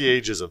 plus the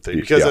ageism thing.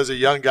 Because as a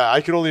young guy, I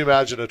can only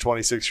imagine a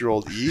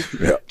 26-year-old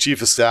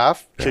chief of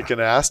staff, kicking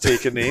ass,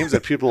 taking names,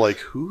 and people are like,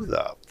 who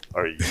the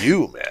are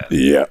you, man?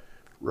 Yeah.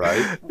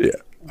 Right? Yeah.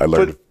 I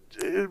learned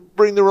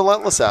bring the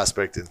relentless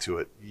aspect into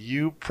it.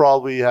 You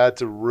probably had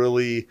to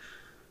really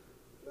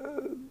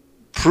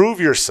prove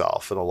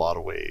yourself in a lot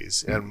of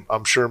ways. And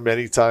I'm sure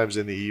many times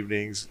in the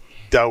evenings,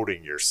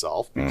 doubting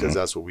yourself, because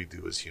that's what we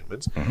do as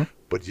humans.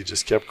 But you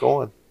just kept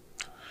going.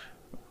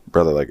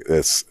 Brother, like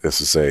this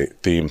is a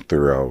theme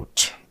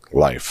throughout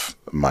life,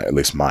 at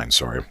least mine,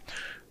 sorry.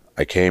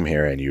 I came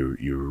here and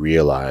you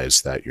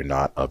realize that you're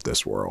not of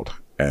this world.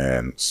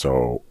 And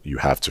so you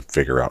have to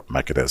figure out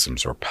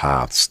mechanisms or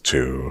paths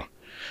to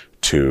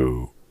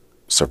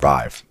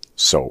survive.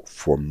 So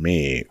for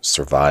me,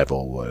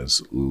 survival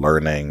was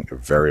learning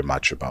very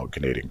much about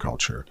Canadian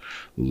culture,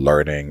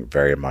 learning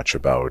very much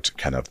about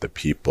kind of the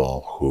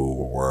people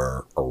who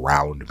were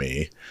around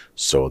me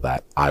so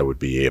that I would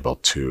be able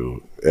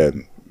to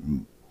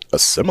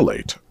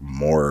assimilate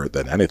more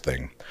than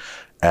anything.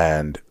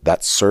 And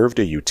that served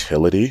a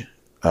utility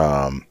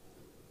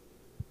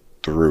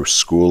through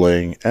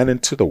schooling and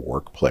into the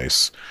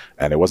workplace.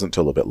 And it wasn't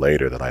until a bit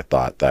later that I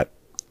thought that,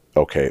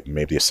 okay,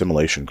 maybe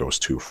assimilation goes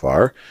too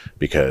far,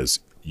 because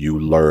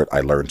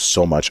I learned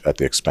so much at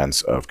the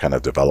expense of kind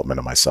of development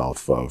of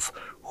myself, of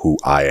who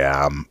I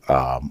am,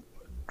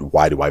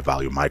 why do I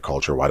value my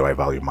culture, why do I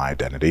value my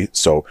identity.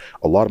 So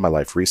a lot of my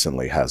life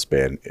recently has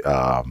been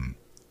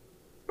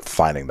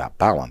finding that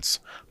balance.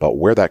 But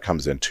where that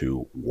comes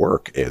into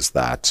work is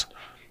that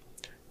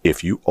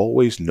if you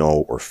always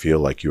know or feel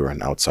like you're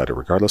an outsider,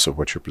 regardless of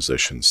what your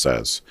position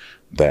says,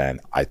 then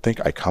I think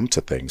I come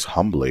to things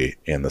humbly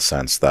in the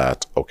sense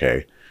that,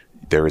 okay,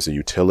 there is a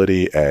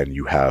utility and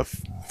you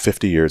have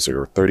 50 years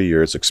or 30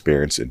 years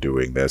experience in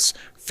doing this,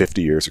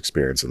 50 years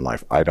experience in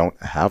life. I don't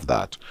have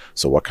that.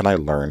 So what can I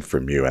learn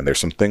from you? And there's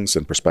some things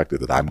in perspective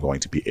that I'm going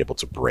to be able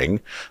to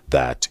bring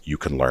that you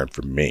can learn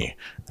from me.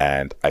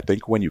 And I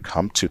think when you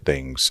come to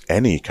things,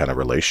 any kind of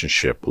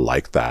relationship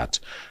like that,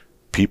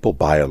 people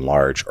by and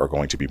large are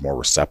going to be more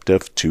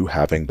receptive to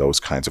having those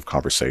kinds of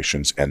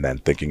conversations and then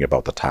thinking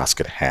about the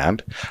task at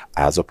hand,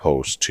 as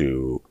opposed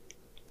to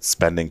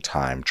spending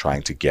time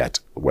trying to get,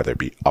 whether it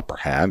be upper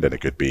hand, and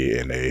it could be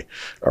in a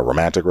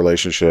romantic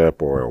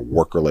relationship or a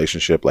work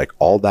relationship, like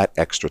all that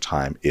extra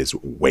time is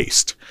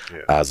waste,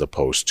 as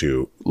opposed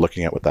to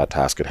looking at what that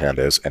task at hand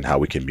is and how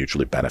we can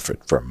mutually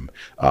benefit from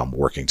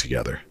working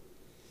together.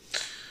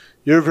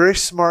 You're a very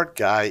smart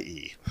guy,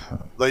 E.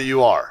 Like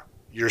you are.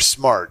 You're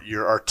smart.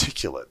 You're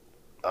articulate.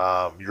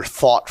 You're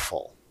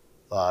thoughtful.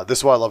 This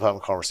is why I love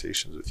having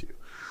conversations with you.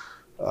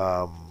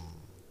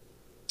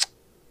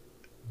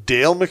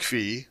 Dale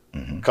McPhee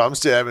comes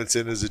to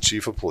Edmonton as the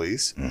chief of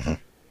police.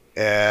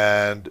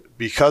 And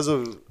because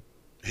of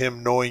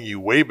him knowing you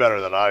way better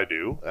than I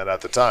do, and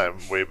at the time,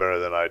 way better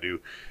than I do,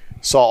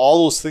 saw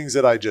all those things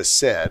that I just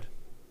said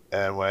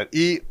and went,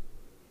 E,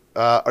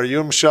 are you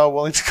and Michelle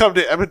willing to come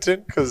to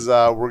Edmonton? Because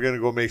we're going to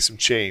go make some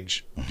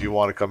change. Do you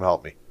want to come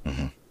help me?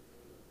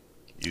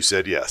 You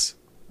said yes.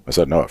 I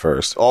said no at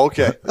first. Oh,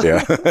 okay.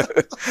 Yeah.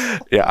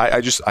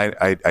 Yeah.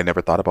 I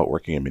never thought about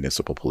working in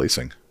municipal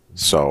policing.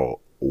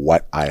 So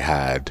what I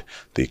had,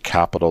 the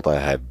capital that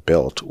I had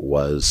built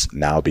was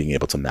now being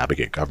able to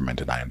navigate government,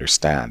 and I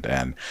understand.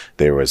 And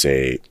there was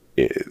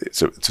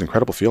it's an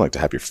incredible feeling to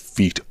have your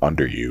feet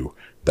under you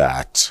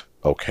that,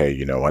 okay,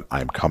 you know what,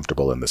 I'm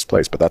comfortable in this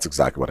place. But that's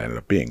exactly what I ended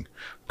up being,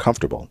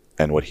 comfortable.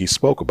 And what he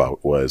spoke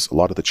about was a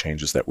lot of the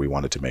changes that we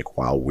wanted to make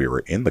while we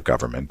were in the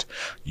government,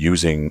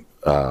 using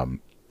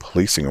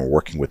policing or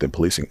working within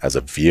policing as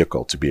a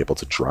vehicle to be able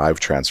to drive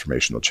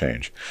transformational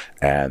change.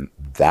 And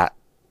that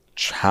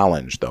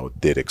challenge, though,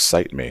 did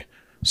excite me.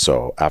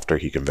 So after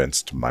he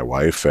convinced my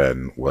wife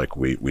and like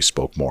we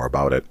spoke more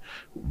about it,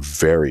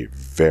 very,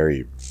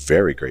 very,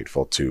 very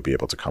grateful to be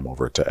able to come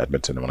over to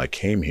Edmonton. And when I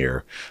came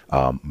here,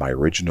 my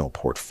original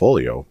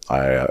portfolio,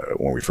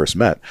 when we first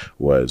met,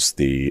 was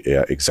the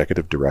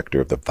executive director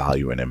of the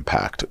Value and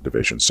Impact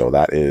Division. So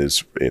that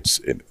is,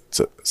 it's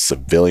a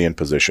civilian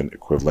position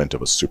equivalent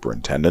of a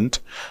superintendent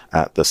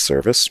at the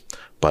service.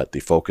 But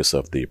the focus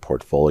of the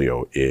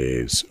portfolio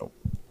is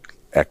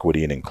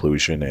equity and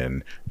inclusion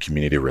and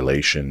community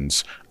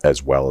relations,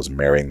 as well as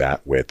marrying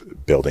that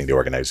with building the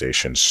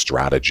organization's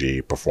strategy,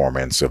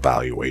 performance,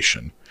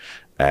 evaluation.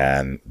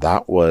 And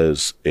that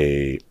was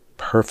a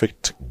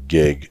perfect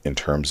gig in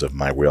terms of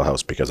my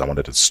wheelhouse, because I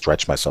wanted to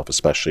stretch myself,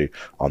 especially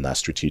on that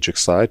strategic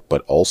side,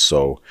 but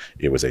also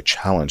it was a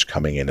challenge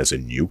coming in as a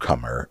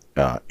newcomer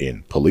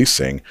in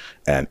policing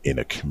and in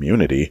a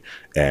community,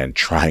 and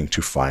trying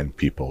to find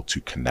people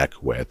to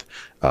connect with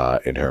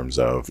in terms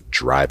of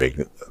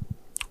driving,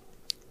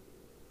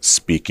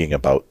 speaking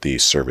about the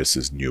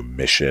service's new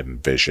mission,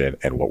 vision,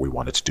 and what we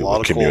wanted to do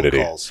with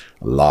community. A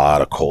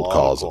lot of cold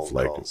calls of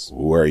like,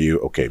 who are you?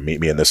 Okay, meet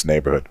me in this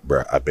neighborhood.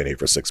 Bruh, I've been here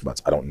for 6 months.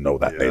 I don't know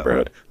that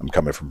neighborhood. I'm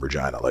coming from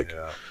Regina. Like,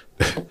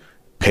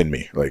 pin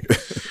me. Like,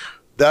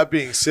 that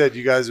being said,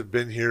 you guys have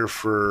been here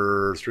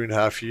for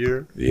 3.5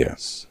 years.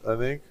 Yes, I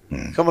think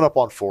coming up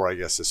on 4, I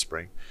guess, this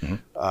spring.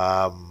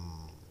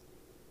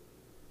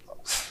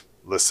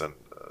 Listen,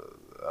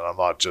 and I'm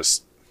not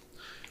just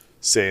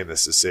saying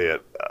this to say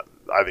it.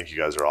 I think you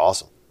guys are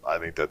awesome. I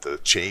think that the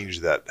change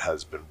that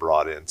has been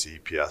brought into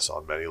EPS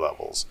on many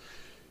levels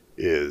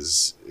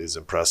is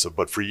impressive.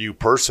 But for you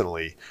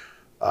personally,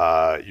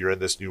 you're in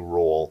this new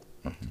role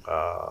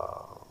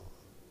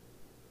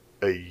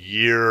a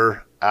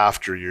year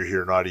after you're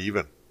here, not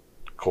even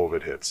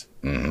COVID hits.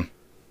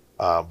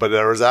 But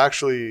there was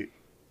actually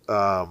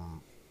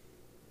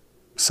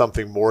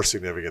something more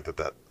significant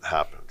that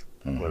happened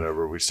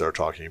whenever we start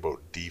talking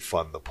about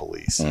defund the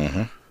police.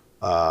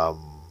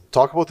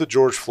 Talk about the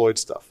George Floyd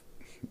stuff.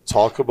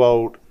 Talk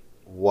about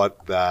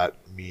what that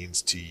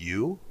means to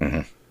you.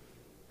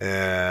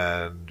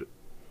 And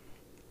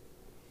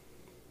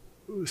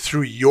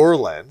through your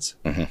lens,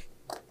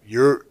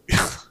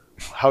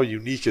 how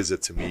unique is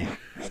it to me,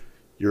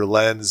 your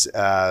lens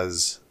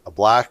as a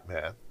black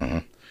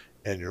man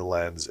and your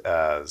lens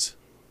as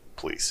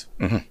police?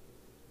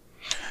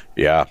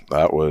 Yeah,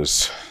 that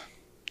was,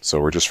 so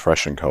we're just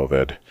fresh in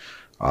COVID.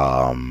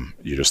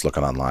 You're just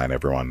looking online,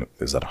 everyone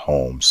is at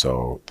home,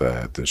 so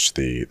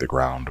the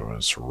ground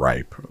was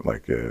ripe,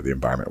 like the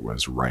environment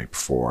was ripe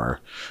for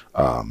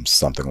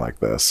something like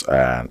this.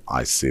 And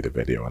I see the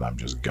video and I'm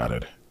just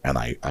gutted, and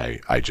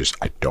I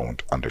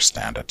don't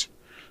understand it.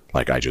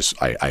 Like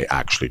I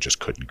actually just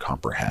couldn't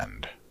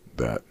comprehend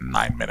the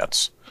 9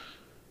 minutes.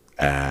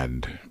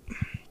 And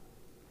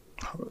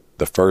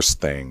the first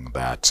thing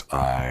that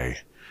I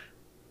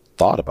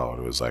thought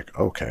about was like,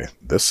 okay,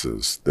 this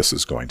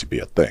is going to be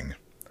a thing.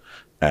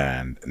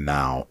 And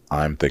now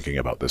I'm thinking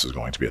about this is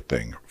going to be a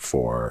thing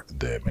for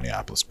the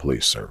Minneapolis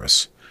Police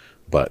Service.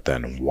 But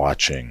then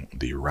watching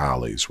the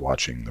rallies,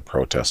 watching the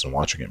protests, and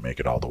watching it make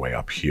it all the way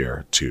up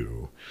here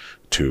to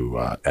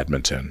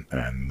Edmonton,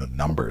 and the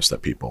numbers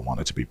that people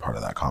wanted to be part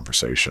of that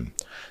conversation,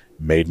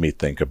 made me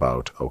think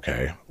about,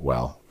 okay,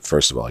 well,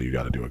 first of all, you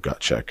got to do a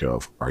gut check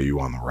of, are you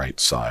on the right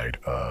side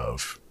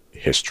of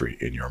history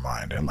in your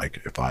mind? And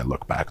like, if I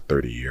look back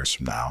 30 years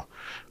from now,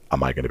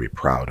 am I going to be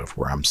proud of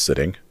where I'm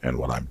sitting and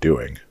what I'm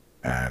doing?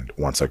 And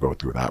once I go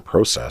through that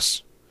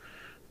process,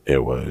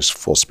 it was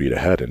full speed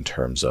ahead in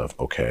terms of,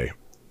 okay,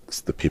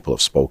 the people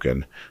have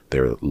spoken.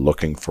 They're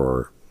looking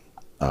for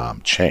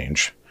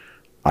change.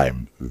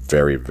 I'm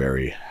very,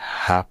 very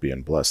happy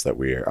and blessed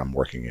that I'm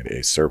working in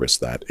a service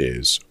that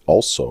is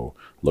also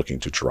looking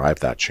to drive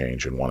that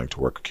change and wanting to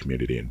work a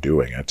community and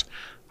doing it.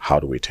 How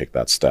do we take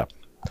that step?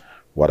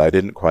 What I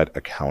didn't quite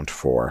account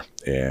for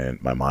in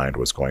my mind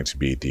was going to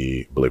be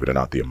the, believe it or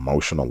not, the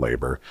emotional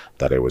labor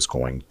that it was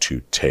going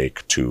to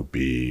take to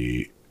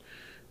be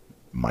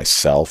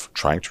myself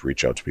trying to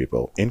reach out to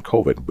people in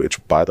COVID,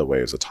 which, by the way,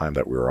 is a time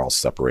that we were all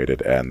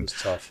separated. And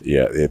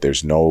yeah,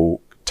 there's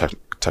no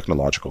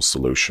technological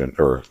solution,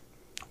 or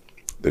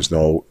there's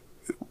no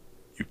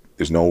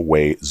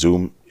way.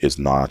 Zoom is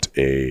not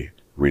a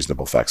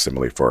reasonable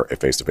facsimile for a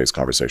face-to-face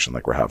conversation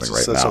like we're having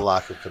right now. There's a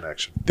lack of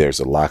connection. There's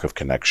a lack of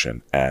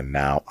connection. And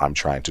now I'm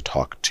trying to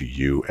talk to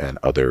you and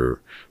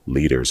other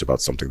leaders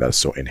about something that is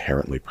so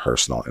inherently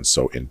personal and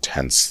so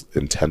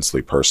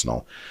intensely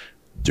personal.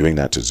 Doing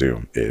that to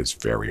Zoom is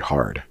very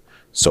hard.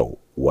 So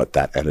what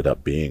that ended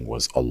up being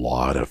was a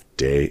lot of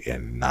day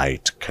and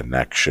night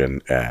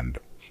connection and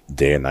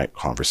day and night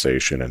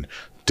conversation and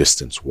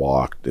distance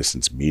walk,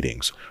 distance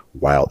meetings,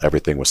 while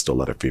everything was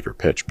still at a fever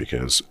pitch,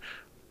 because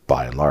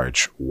by and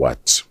large,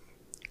 what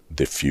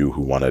the few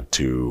who wanted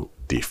to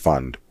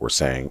defund were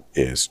saying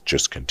is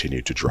just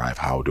continue to drive.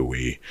 How do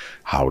we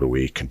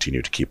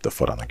continue to keep the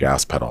foot on the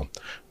gas pedal?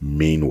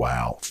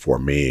 Meanwhile, for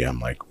me, I'm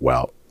like,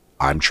 well,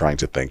 I'm trying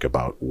to think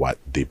about what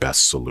the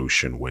best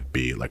solution would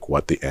be, like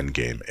what the end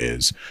game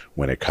is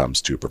when it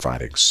comes to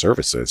providing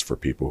services for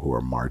people who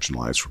are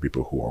marginalized, for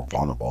people who are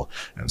vulnerable,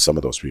 and some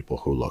of those people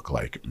who look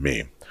like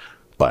me.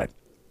 But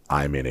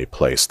I'm in a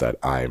place that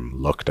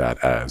I'm looked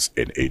at as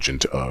an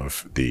agent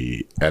of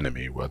the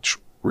enemy, which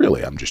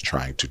really I'm just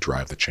trying to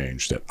drive the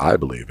change that I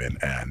believe in,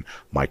 and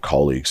my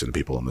colleagues and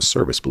people in the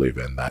service believe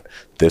in, that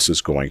this is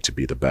going to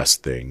be the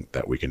best thing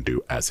that we can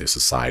do as a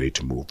society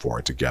to move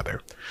forward together.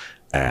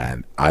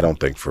 And I don't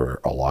think for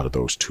a lot of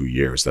those 2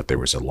 years that there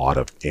was a lot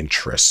of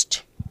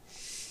interest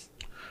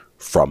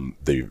from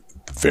the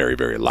very,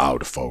 very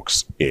loud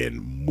folks in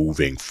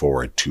moving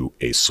forward to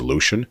a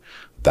solution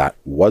that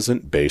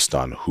wasn't based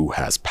on who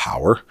has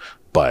power,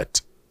 but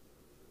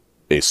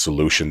a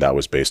solution that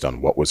was based on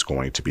what was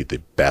going to be the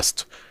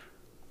best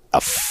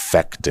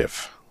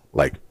effective.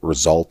 Like,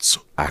 results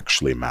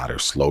actually matter.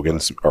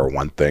 Slogans are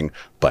one thing,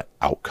 but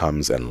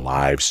outcomes and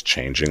lives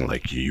changing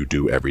like you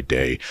do every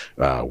day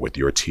with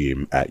your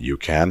team at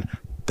UCAN,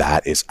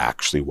 that is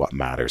actually what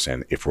matters.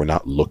 And if we're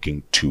not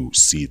looking to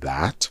see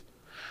that,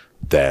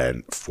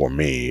 then for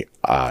me,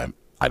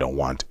 I don't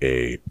want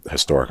a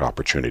historic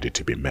opportunity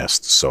to be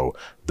missed. So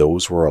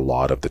those were a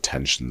lot of the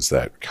tensions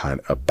that kind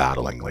of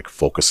battling, like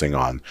focusing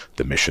on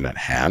the mission at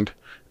hand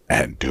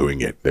and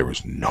doing it. There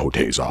was no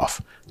days off.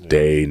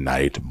 Day,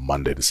 night,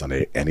 Monday to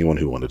Sunday. Anyone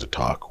who wanted to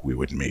talk, we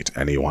would meet.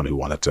 Anyone who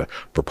wanted to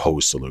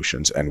propose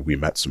solutions. And we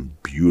met some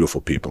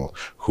beautiful people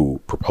who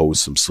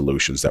proposed some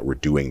solutions that we're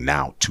doing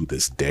now to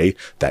this day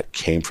that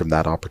came from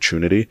that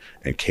opportunity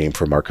and came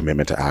from our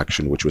commitment to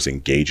action, which was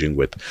engaging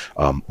with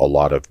a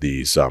lot of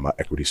these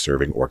equity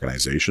serving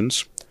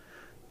organizations.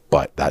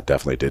 But that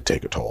definitely did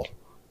take a toll.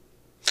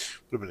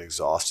 would have been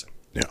exhausting.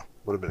 Yeah.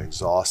 Would have been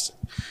exhausting.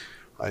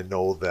 I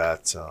know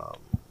that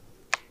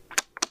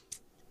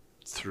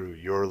through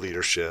your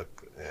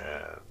leadership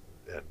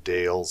and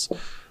Dale's,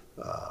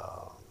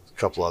 a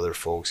couple other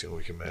folks,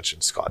 we can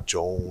mention Scott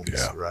Jones,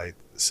 right?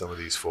 Some of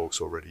these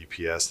folks over at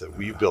EPS that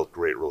we've built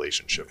great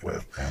relationship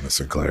with. Anna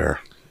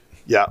Sinclair.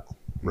 Yeah,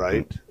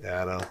 right.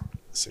 Anna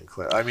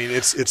Sinclair. I mean,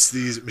 it's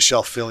these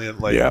Michelle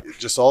Fillion,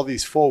 just all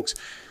these folks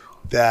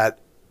that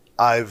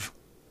I've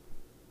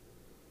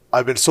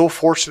been so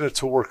fortunate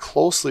to work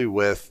closely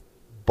with.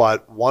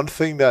 But one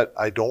thing that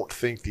I don't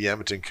think the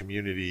Edmonton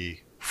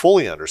community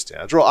fully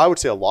understands, or I would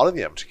say a lot of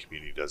the Edmonton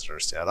community doesn't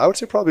understand, I would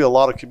say probably a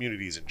lot of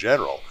communities in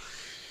general,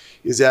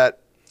 is that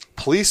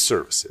police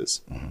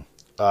services,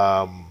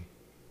 one,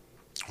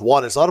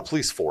 it's not a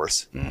police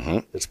force,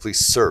 it's police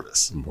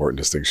service. Important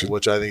distinction.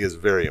 Which I think is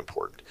very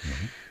important.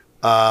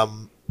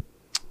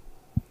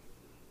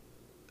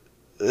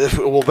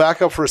 We'll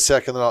back up for a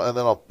second and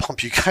then I'll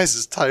pump you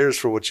guys' tires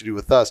for what you do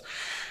with us.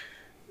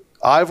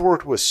 I've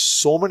worked with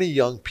so many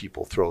young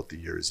people throughout the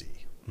years,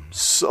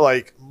 So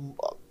I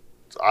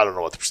don't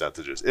know what the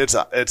percentage is. It's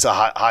a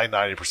high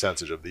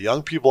 90% of the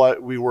young people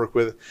we work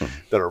with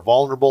that are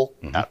vulnerable,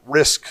 at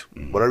risk,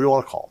 whatever you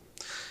want to call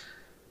them.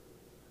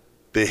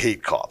 They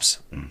hate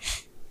cops.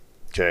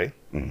 Okay?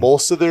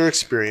 Most of their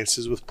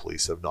experiences with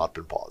police have not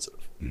been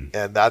positive.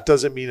 And that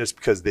doesn't mean it's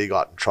because they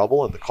got in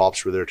trouble and the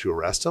cops were there to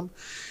arrest them.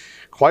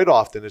 Quite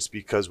often it's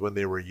because when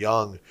they were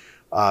young,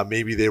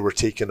 maybe they were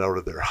taken out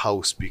of their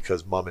house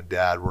because mom and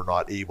dad were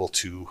not able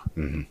to,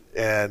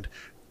 and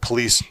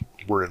police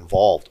were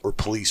involved or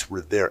police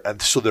were there.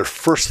 And so their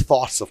first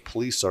thoughts of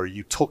police are,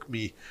 you took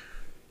me,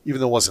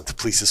 even though it wasn't the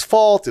police's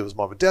fault, it was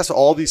mom and dad's,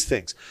 all these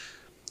things.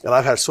 And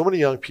I've had so many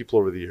young people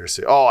over the years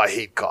say, oh, I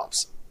hate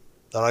cops.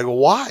 And I go,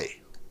 why?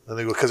 And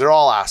they go, because they're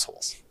all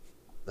assholes.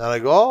 And I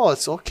go, oh,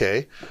 it's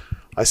okay.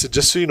 I said,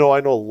 just so you know,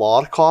 I know a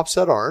lot of cops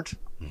that aren't.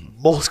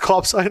 Most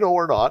cops I know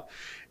are not.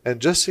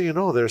 And just so you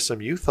know, there's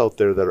some youth out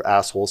there that are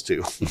assholes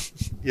too.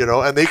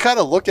 And they kind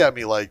of look at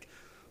me like,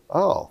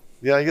 oh,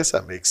 yeah, I guess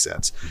that makes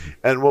sense.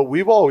 And what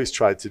we've always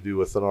tried to do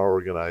within our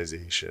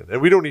organization,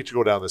 and we don't need to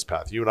go down this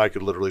path. You and I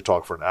could literally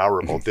talk for an hour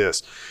about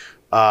this,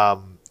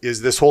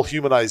 is this whole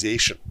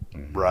humanization,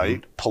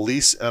 right?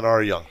 Police and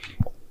our young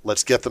people.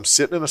 Let's get them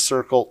sitting in a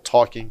circle,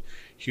 talking,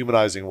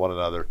 humanizing one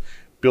another,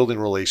 building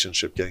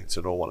relationship, getting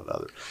to know one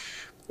another.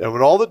 And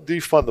when all the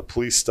defund the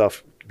police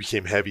stuff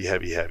became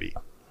heavy,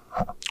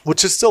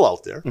 which is still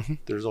out there,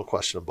 there's no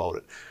question about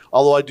it.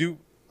 Although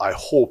I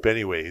hope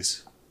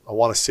anyways, I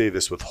want to say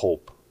this with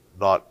hope,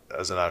 not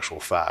as an actual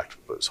fact,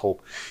 but as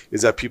hope,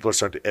 is that people are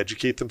starting to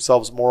educate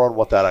themselves more on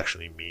what that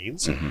actually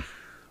means.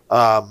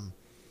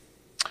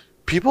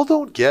 People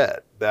don't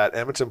get that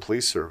Edmonton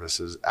Police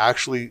Services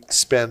actually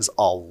spends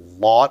a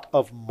lot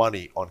of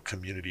money on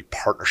community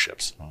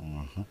partnerships.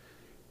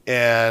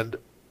 And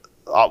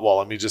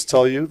let me just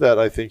tell you that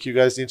I think you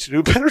guys need to do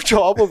a better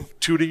job of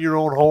tooting your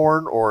own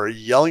horn or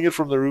yelling it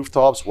from the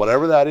rooftops,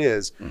 whatever that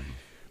is,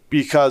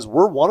 because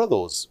we're one of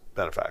those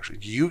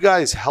benefactors. You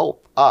guys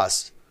help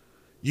us.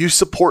 You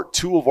support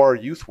two of our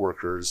youth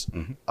workers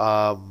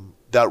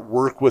that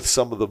work with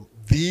some of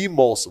the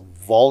most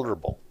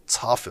vulnerable,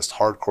 toughest,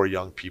 hardcore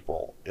young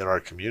people in our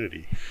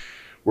community,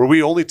 where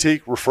we only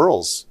take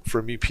referrals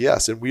from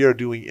EPS, and we are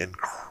doing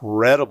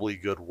incredibly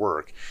good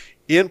work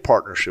in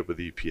partnership with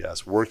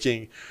EPS,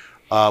 working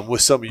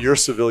with some of your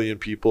civilian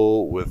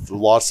people, with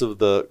lots of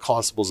the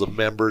constables of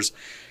members,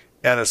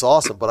 and it's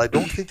awesome. But I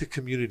don't think the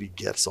community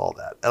gets all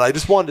that. And I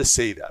just wanted to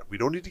say that. We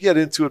don't need to get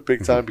into it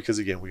big time because,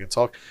 again, we can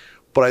talk.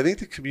 But I think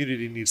the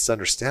community needs to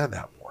understand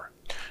that more.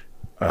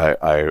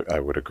 I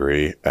would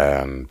agree.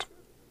 And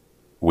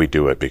we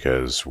do it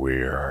because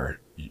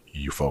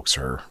you folks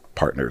are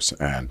partners.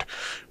 And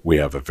we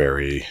have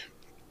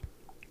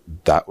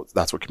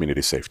that's what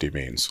community safety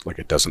means. Like,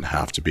 it doesn't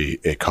have to be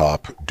a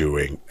cop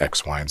doing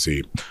X, Y, and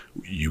Z.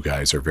 You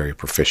guys are very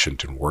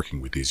proficient in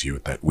working with these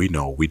youth that we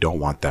know we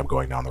don't want them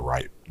going down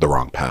the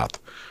wrong path.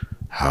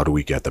 How do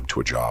we get them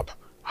to a job?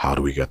 How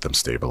do we get them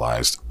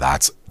stabilized?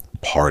 That's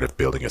part of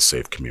building a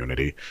safe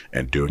community,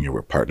 and doing it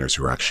with partners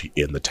who are actually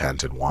in the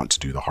tent and want to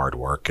do the hard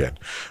work and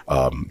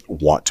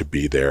want to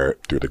be there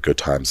through the good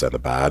times and the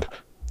bad.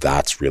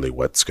 That's really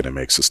what's going to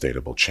make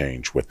sustainable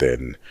change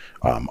within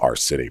our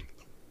city.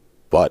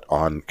 But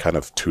on kind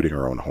of tooting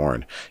our own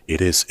horn,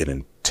 it is an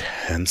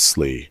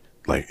intensely,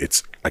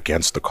 it's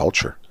against the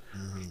culture.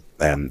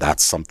 And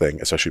that's something,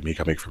 especially me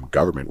coming from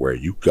government, where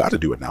you got to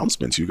do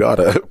announcements. You got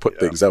to put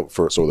things out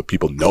so that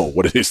people know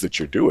what it is that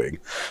you're doing.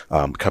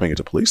 Coming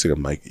into policing,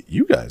 I'm like,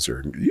 you guys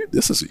are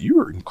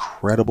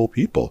incredible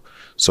people.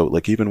 So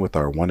even with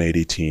our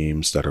 180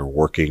 teams that are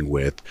working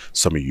with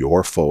some of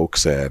your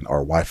folks, and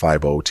our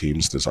Y50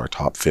 teams, there's our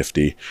top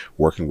 50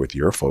 working with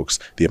your folks,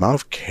 the amount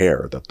of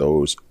care that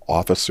those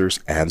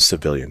officers and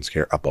civilians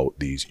care about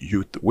these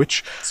youth,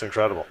 which it's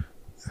incredible.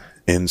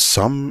 In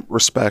some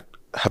respect,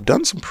 have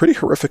done some pretty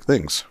horrific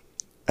things.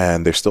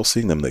 And they're still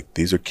seeing them like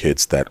these are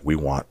kids that we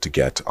want to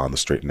get on the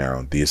straight and narrow.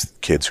 And these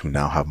kids who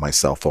now have my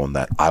cell phone,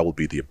 that I will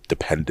be the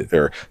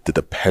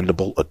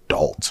dependable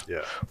adult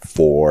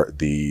for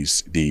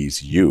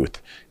these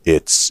youth.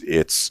 It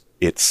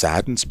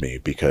saddens me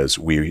because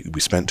we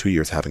spent 2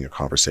 years having a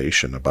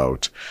conversation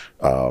about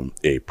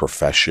a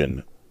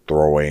profession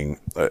throwing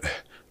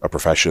a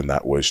profession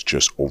that was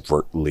just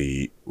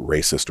overtly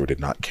racist or did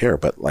not care.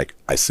 But like,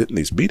 I sit in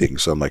these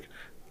meetings, so I'm like,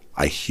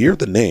 I hear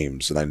the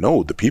names and I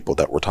know the people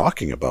that we're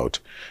talking about,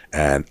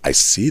 and I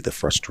see the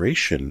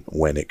frustration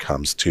when it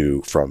comes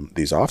to from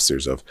these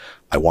officers of,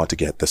 I want to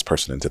get this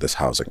person into this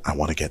housing. I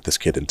want to get this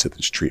kid into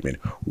this treatment.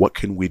 What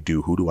can we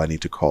do? Who do I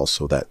need to call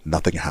so that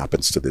nothing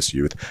happens to this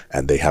youth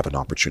and they have an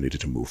opportunity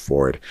to move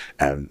forward?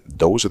 And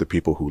those are the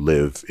people who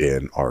live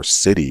in our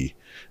city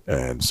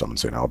and some in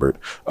St. Albert.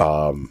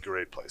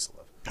 Great place to live.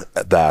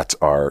 That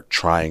are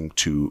trying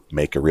to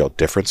make a real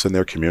difference in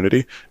their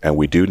community, and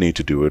we do need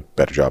to do a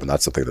better job. And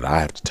that's something that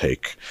I have to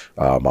take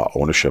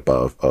ownership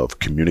of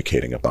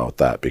communicating about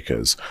that,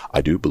 because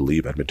I do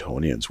believe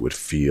Edmontonians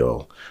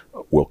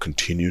will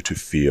continue to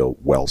feel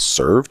well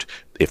served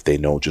if they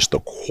know just the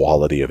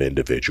quality of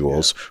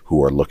individuals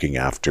who are looking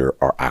after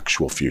our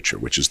actual future,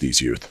 which is these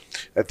youth.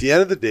 At the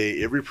end of the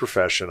day, every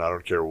profession, I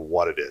don't care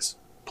what it is,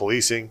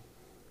 policing,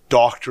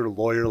 doctor,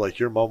 lawyer, like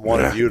your mom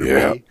wanted you to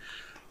be,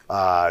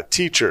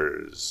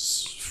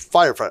 teachers,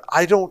 firefighters,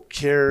 I don't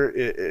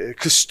care,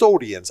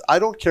 custodians, I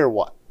don't care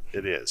what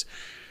it is.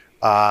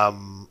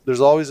 There's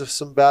always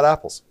some bad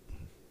apples.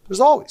 There's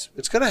always.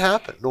 It's going to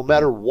happen no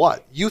matter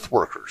what. Youth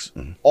workers,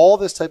 all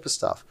this type of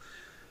stuff.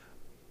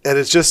 And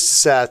it's just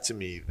sad to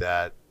me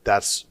that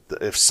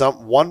if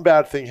one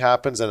bad thing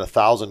happens and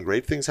 1,000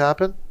 great things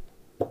happen,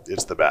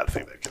 it's the bad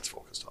thing that gets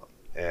focused on.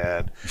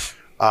 And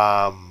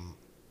I'm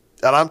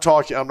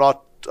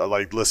not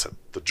like, listen,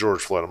 the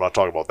George Floyd, I'm not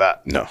talking about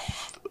that. No.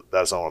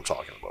 That's not what I'm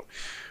talking about.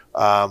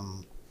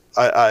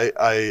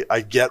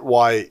 I get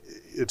why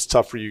it's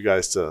tough for you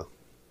guys to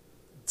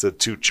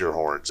toot your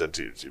horns and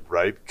to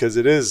right? Because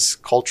it is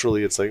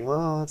culturally, it's like,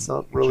 well, that's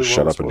not really just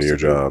shut up and do your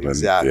job.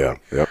 Exactly. And,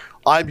 yep.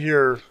 I'm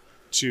here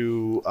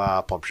to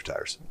pump your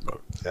tires,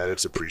 and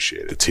it's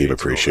appreciated. The team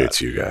appreciates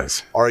you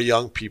guys. Our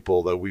young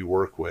people that we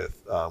work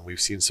with,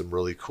 we've seen some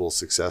really cool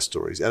success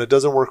stories, and it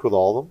doesn't work with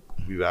all of them.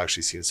 We've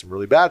actually seen some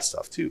really bad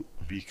stuff too,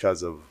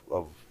 because of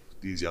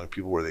these young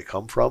people, where they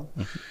come from,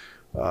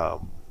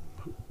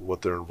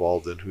 what they're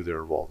involved in, who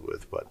they're involved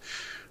with. But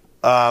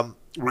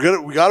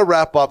we got to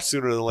wrap up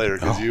sooner than later,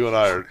 because you and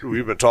I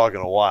we've been talking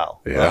a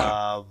while,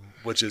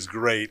 which is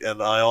great,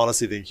 and I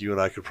honestly think you and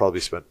I could probably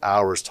spend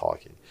hours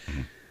talking.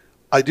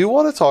 I do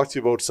want to talk to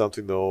you about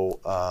something though,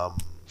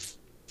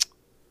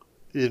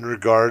 in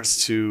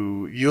regards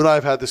to, you and I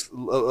have had this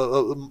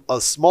a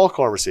small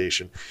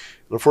conversation.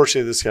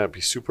 Unfortunately, this can't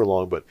be super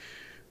long, but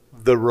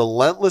the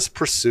relentless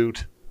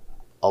pursuit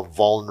of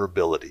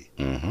vulnerability.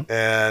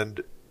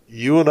 And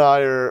you and I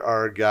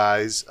are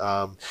guys.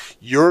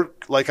 You're,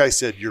 like I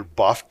said, you're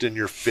buffed and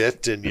you're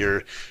fit and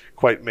you're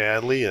quite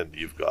manly, and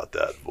you've got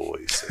that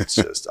voice. It's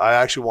just, I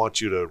actually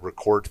want you to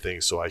record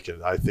things so I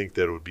think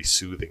that it would be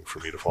soothing for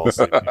me to fall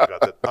asleep. You've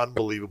got that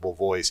unbelievable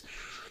voice.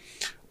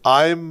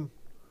 I'm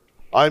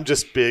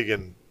just big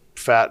and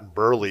fat and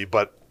burly,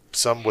 but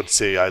some would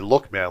say I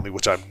look manly,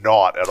 which I'm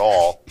not at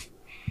all.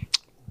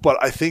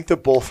 But I think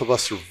that both of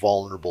us are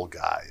vulnerable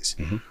guys.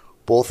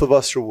 Both of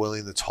us are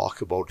willing to talk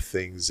about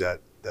things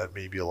that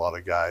maybe a lot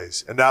of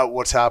guys, and now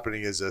what's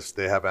happening is, if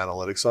they have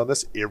analytics on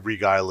this, every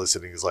guy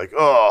listening is like,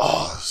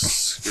 oh,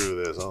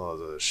 screw this,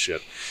 oh, this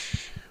shit.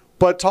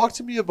 But talk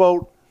to me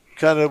about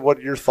kind of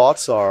what your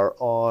thoughts are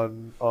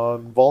on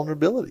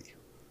vulnerability.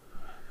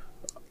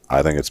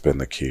 I think it's been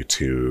the key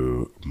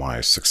to my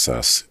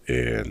success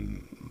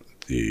in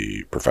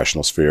the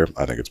professional sphere.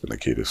 I think it's been the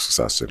key to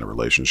success in a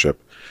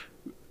relationship.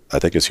 I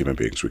think as human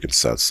beings, we can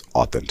sense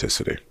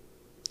authenticity.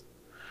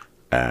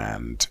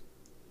 And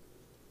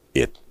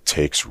it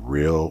takes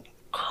real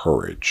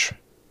courage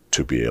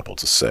to be able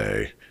to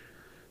say,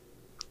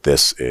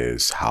 this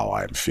is how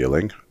I'm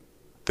feeling.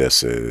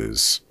 This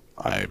is,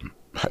 I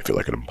feel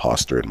like an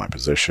imposter in my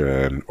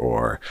position,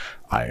 or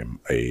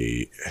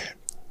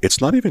it's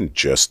not even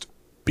just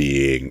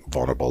being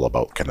vulnerable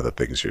about kind of the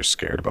things you're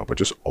scared about, but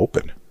just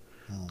open.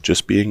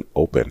 Just being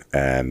open.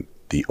 And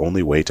the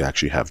only way to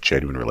actually have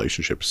genuine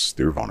relationships is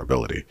through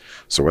vulnerability.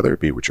 So whether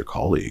it be with your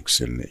colleagues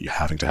and you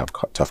having to have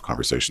tough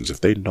conversations, if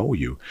they know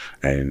you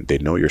and they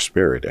know your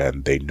spirit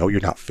and they know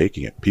you're not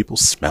faking it, people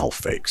smell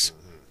fakes.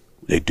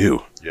 They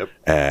do. Yep.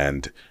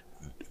 And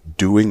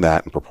doing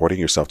that and purporting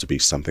yourself to be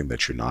something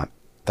that you're not,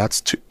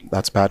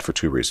 that's bad for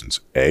two reasons.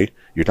 A,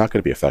 you're not going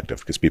to be effective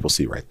because people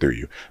see right through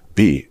you.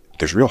 B,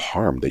 there's real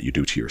harm that you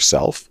do to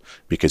yourself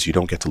because you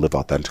don't get to live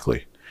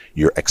authentically.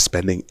 You're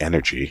expending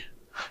energy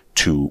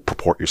to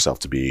purport yourself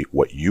to be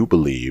what you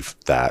believe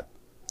that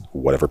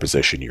whatever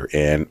position you're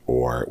in,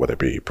 or whether it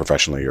be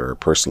professionally or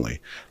personally,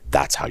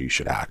 that's how you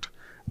should act,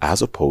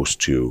 as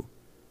opposed to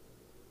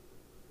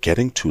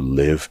getting to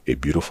live a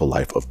beautiful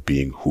life of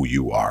being who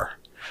you are.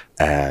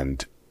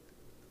 And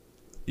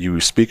you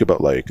speak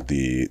about like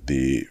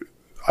the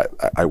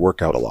I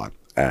work out a lot,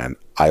 and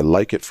I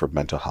like it for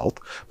mental health,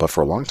 but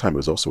for a long time it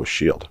was also a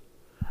shield.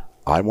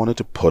 I wanted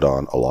to put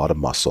on a lot of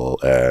muscle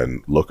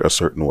and look a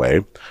certain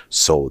way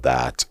so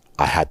that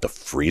I had the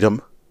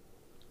freedom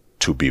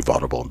to be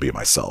vulnerable and be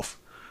myself.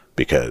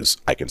 Because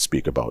I can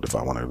speak about if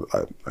I want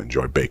to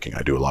enjoy baking.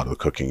 I do a lot of the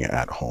cooking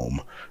at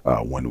home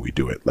when we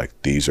do it. Like,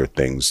 these are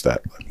things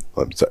that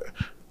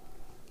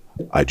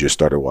I just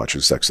started watching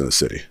Sex and the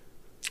City.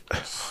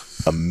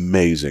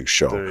 Amazing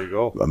show. There you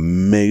go.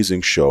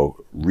 Amazing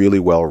show. Really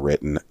well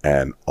written,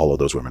 and all of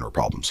those women were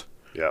problems.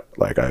 Yeah.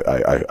 Like,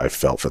 I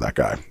felt for that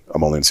guy.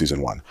 I'm only in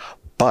season 1,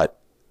 but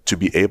to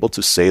be able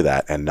to say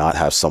that and not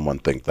have someone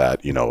think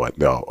that, you know what,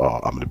 no,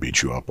 I'm going to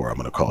beat you up, or I'm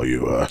going to call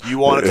you. You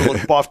wanted to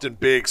look buffed and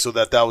big, so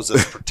that was a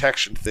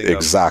protection thing.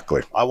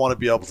 Exactly. I want to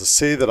be able to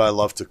say that I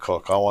love to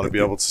cook. I want to be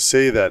able to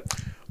say that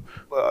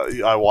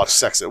I watch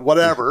Sex,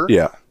 whatever.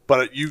 Yeah.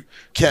 But you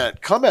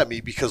can't come at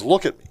me because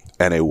look at me.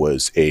 And it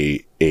was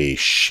a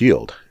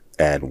shield.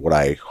 And what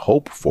I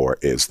hope for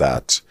is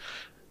that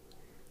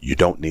you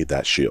don't need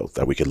that shield,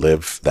 that we can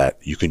live, that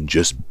you can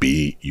just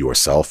be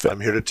yourself. I'm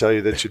here to tell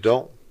you that you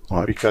don't.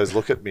 Because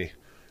look at me.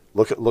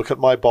 Look at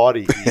my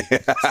body.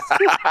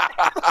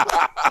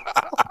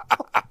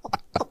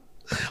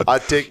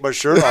 I'd take my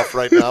shirt off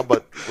right now,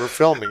 but we're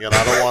filming and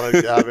I don't want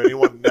to have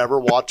anyone never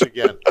watch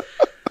again.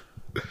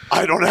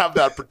 I don't have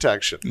that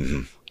protection.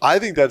 Mm-hmm. I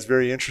think that's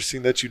very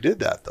interesting that you did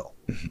that, though.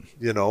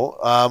 Mm-hmm. You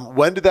know,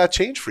 when did that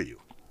change for you?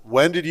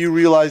 When did you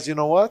realize, you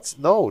know what?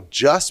 No,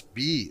 just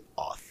be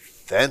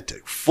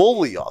authentic,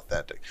 fully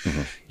authentic.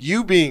 Mm-hmm.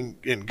 You being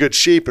in good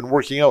shape and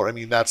working out, I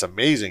mean, that's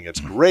amazing.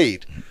 It's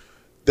great.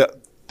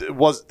 That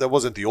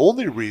wasn't the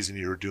only reason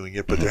you were doing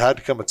it, but there had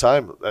to come a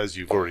time, as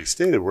you've already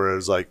stated, where it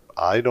was like,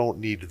 I don't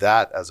need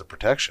that as a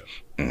protection.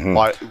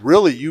 Mm-hmm.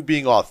 Really, you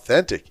being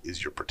authentic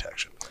is your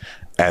protection.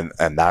 And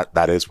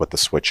that is what the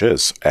switch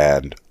is.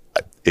 And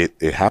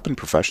it happened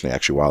professionally,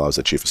 actually, while I was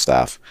the chief of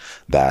staff,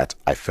 that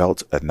I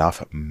felt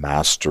enough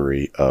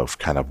mastery of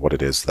kind of what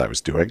it is that I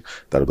was doing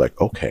that I was like,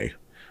 okay,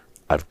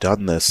 I've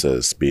done this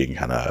as being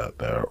kind of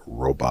the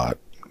robot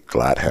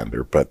glad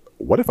hander, but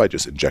what if I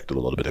just injected a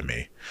little bit of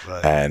me?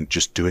 Right. And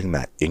just doing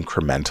that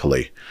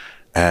incrementally.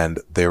 And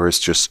there was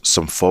just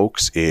some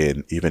folks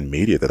in even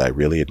media that I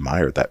really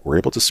admired that were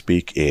able to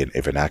speak in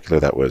a vernacular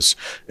that was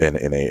in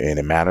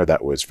a manner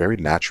that was very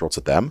natural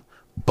to them,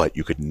 but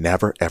you could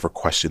never ever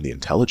question the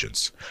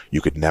intelligence. You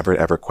could never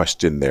ever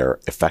question their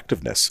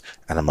effectiveness.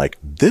 And I'm like,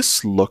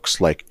 this looks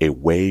like a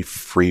way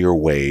freer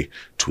way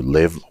to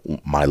live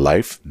my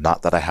life.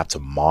 Not that I have to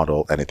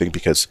model anything,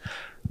 because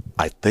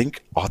I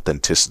think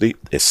authenticity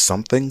is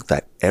something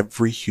that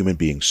every human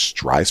being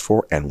strives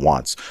for and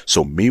wants.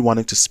 So me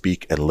wanting to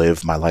speak and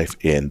live my life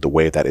in the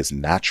way that is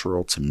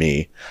natural to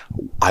me,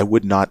 I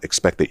would not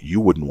expect that you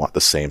wouldn't want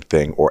the same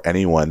thing, or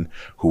anyone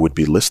who would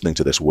be listening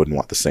to this wouldn't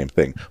want the same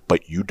thing.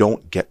 But you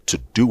don't get to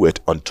do it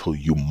until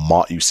you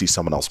see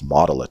someone else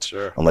model it.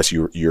 Sure. Unless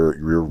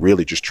you're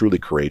really just truly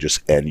courageous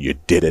and you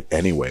did it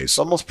anyways. It's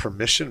almost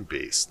permission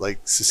based,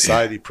 like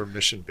society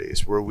permission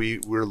based, where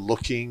we're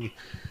looking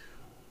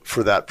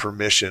for that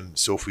permission.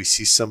 So if we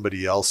see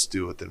somebody else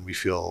do it, then we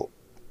feel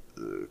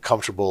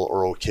comfortable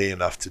or okay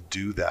enough to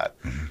do that.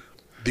 Mm-hmm.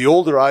 The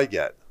older I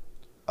get,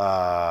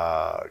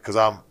 because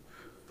I'm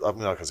not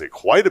going to say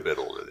quite a bit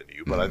older than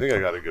you, but I think I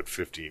got a good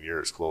 15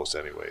 years close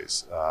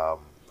anyways.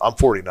 I'm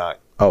 49.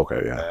 Oh,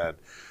 okay, yeah. And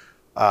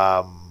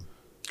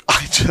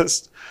I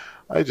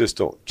just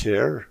don't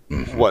care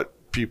what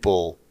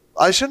people,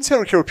 I shouldn't say I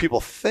don't care what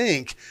people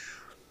think.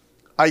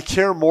 I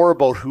care more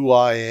about who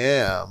I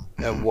am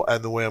and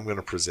the way I'm going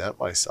to present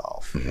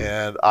myself. Mm-hmm.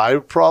 And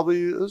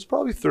it was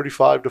probably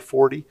 35 to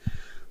 40,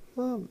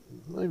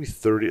 maybe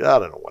 30. I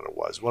don't know when it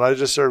was, when I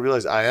just started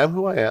realizing I am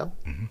who I am.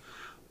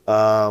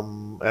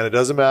 Mm-hmm. And it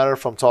doesn't matter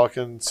if I'm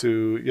talking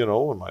to, you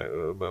know, when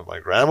my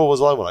grandma was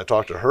alive, when I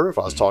talked to her, if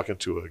I was talking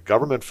to a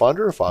government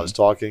funder, if I was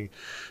talking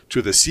to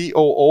the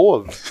COO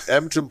of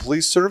Edmonton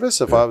Police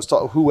Service, if I was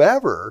talking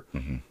whoever,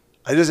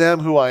 I just am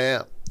who I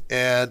am.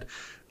 And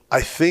I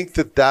think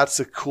that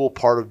that's a cool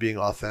part of being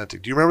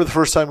authentic. Do you remember the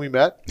first time we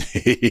met?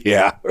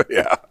 Yeah.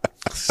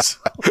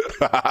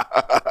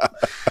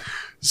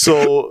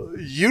 So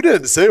you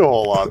didn't say a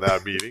whole lot in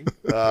that meeting.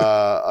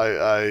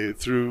 I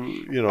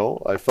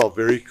felt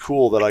very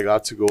cool that I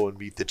got to go and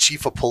meet the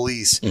chief of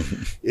police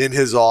in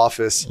his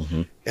office.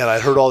 Mm-hmm. And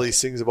I heard all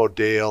these things about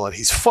Dale, and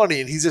he's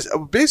funny. And he's just,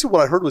 basically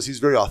what I heard was he's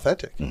very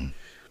authentic. Mm-hmm.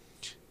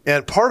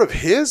 And part of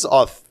his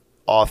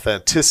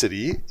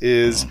authenticity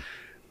is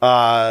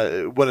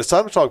when it's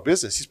time to talk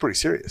business, he's pretty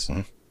serious,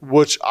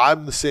 which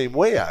I'm the same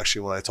way,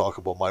 actually, when I talk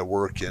about my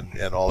work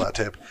and all that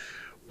type.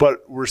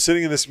 But we're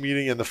sitting in this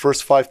meeting, and the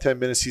first 5-10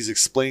 minutes, he's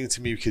explaining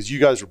to me, because you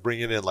guys were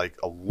bringing in like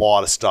a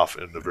lot of stuff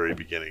in the very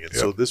beginning. And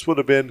so this would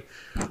have been,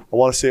 I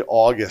want to say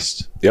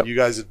August. Yep. You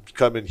guys had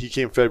come in. He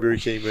came February,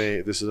 came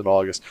May. This is in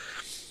August.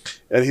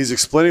 And he's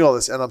explaining all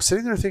this. And I'm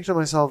sitting there thinking to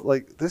myself,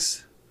 like,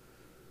 this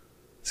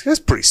guy's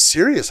pretty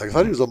serious. Like, I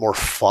thought he was a little more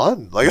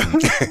fun. Like,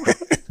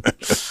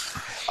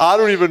 I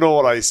don't even know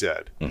what I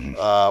said.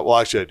 Well,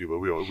 actually I do, but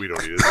we don't need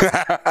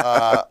it.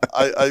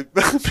 I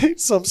made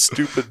some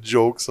stupid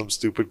joke, some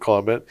stupid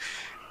comment.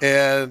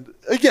 And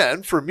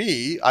again, for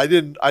me,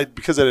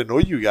 because I didn't know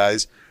you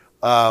guys,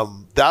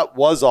 that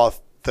was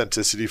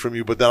authenticity from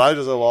you. But then I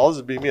just said, well, I'll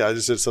just be me. I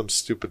just did some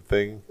stupid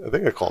thing. I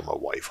think I called my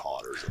wife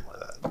hot or something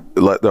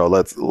like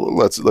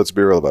that. Let's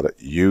be real about it.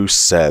 You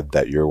said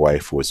that your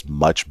wife was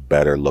much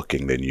better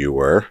looking than you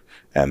were,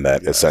 and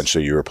that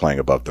essentially you were playing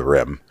above the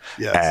rim.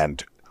 Yes.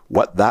 And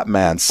what that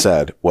man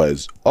said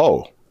was,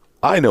 "Oh,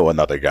 I know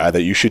another guy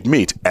that you should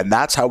meet," and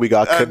that's how we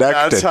got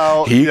connected.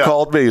 He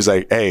called me. He's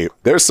like, "Hey,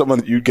 there's someone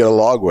that you'd get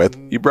along with."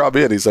 He brought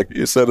me in. He's like,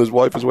 "You said his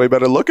wife is way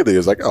better looking than you." He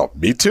was like, "Oh,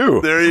 me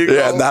too." There you go.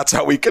 Yeah, and that's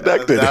how we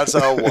connected. And that's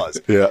how it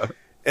was. Yeah.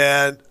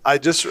 And I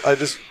just,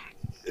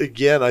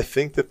 again, I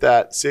think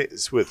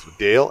that with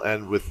Dale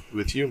and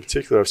with you in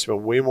particular, I've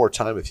spent way more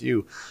time with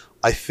you.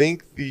 I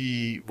think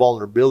the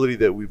vulnerability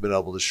that we've been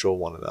able to show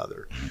one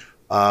another.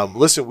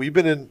 Listen, we've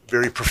been in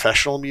very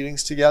professional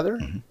meetings together,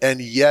 and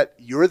yet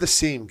you're the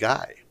same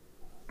guy.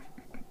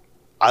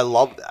 I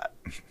love that.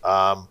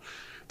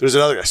 There's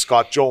another guy,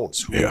 Scott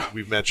Jones, who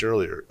we've mentioned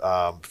earlier.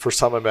 First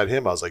time I met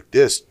him, I was like,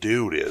 this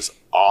dude is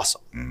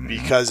awesome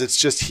because it's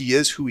just, he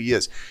is who he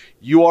is.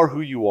 You are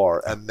who you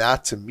are, and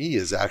that to me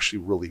is actually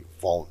really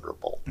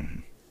vulnerable.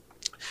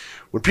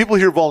 When people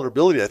hear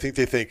vulnerability, I think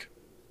they think,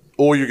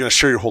 oh, you're going to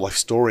share your whole life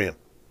story, and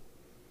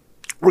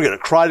we're going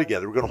to cry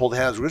together, we're going to hold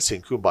hands, we're going to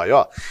sing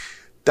Kumbaya.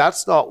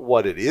 That's not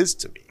what it is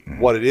to me.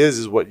 What it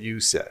is what you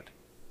said,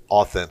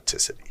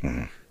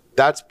 authenticity.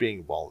 That's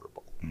being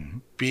vulnerable,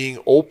 being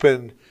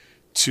open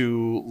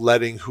to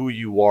letting who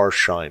you are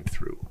shine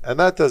through. And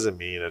that doesn't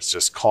mean it's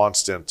just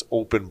constant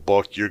open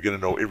book, you're going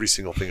to know every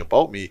single thing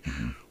about me,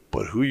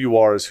 but who you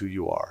are is who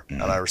you are.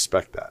 And I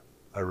respect that.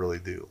 I really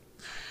do.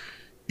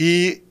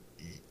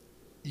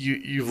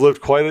 You've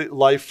lived quite a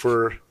life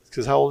for,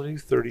 because how old are you?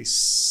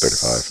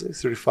 35.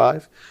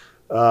 35?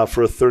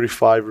 For a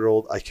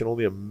 35-year-old, I can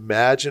only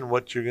imagine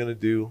what you're going to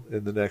do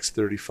in the next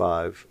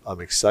 35.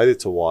 I'm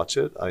excited to watch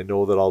it. I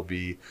know that I'll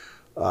be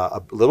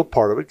a little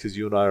part of it because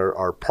you and I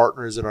are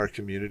partners in our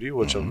community,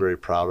 which I'm very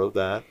proud of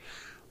that.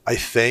 I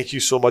thank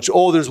you so much.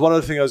 Oh, there's one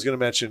other thing I was going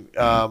to mention.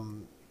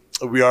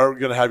 We are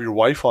going to have your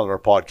wife on our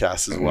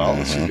podcast as well.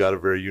 She's got a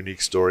very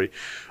unique story.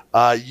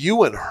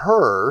 You and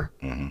her,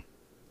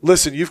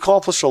 listen, you've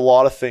accomplished a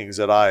lot of things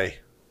that I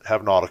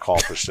have not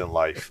accomplished in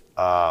life.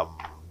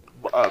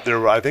 There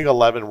were, I think,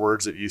 11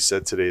 words that you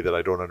said today that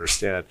I don't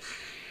understand.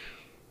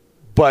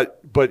 But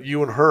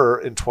you and her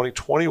in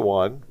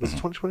 2021, was it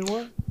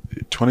 2021?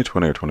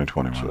 2020 or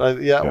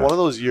 2021. Yeah, one of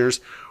those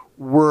years,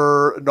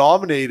 were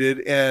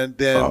nominated and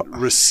then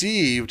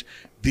received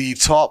the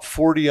top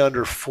 40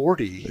 under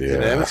 40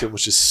 in Edmonton,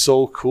 which is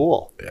so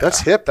cool. Yeah.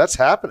 That's hip. That's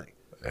happening.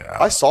 Yeah.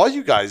 I saw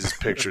you guys'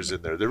 pictures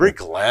in there. They're very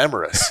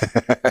glamorous.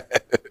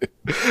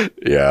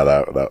 Yeah,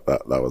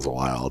 that was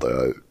wild.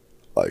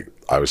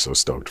 I was so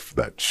stoked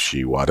that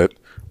she won it.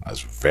 I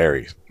was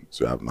very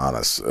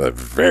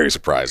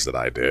surprised that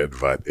I did,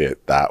 but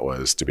that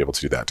was, to be able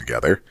to do that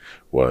together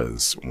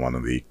was one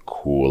of the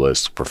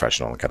coolest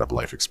professional kind of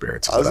life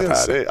experiences that I've had. I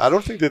was going to say, I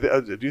don't think that,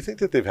 do you think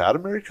that they've had a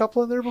married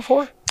couple in there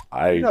before?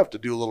 You'd have to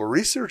do a little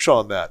research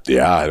on that.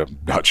 Yeah, I'm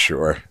not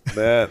sure.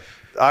 Man,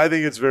 I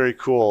think it's very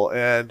cool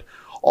and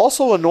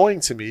also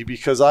annoying to me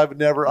because I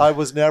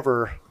was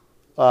never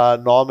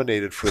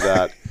nominated for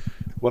that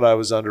when I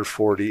was under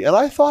 40, and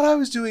I thought I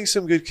was doing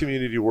some good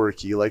community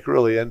worky, like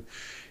really, and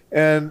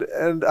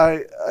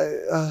I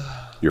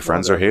your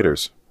friends are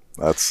haters.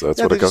 That's what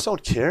they just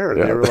don't care.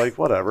 Yeah. They were like,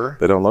 whatever.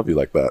 They don't love you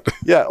like that.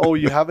 Yeah. Oh,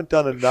 you haven't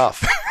done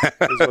enough,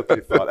 is what they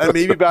thought. And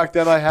maybe back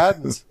then I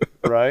hadn't,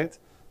 right?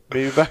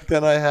 Maybe back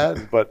then I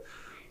hadn't, but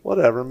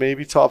whatever.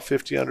 Maybe top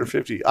 50 under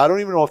 50. I don't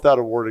even know if that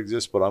award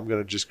exists, but I'm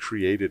going to just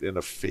create it in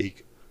a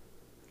fake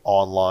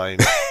online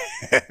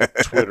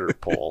Twitter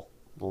poll.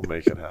 We'll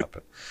make it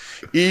happen.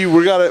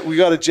 We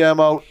got to jam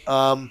out.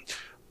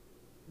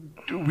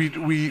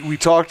 We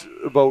talked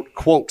about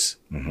quotes.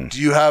 Do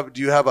you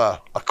have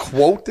a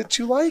quote that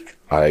you like?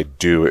 I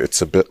do.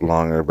 It's a bit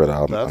longer, but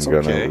I'm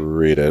going to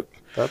read it.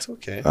 That's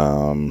okay.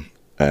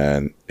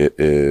 And it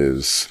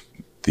is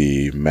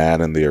the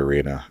man in the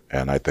arena,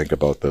 and I think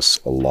about this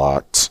a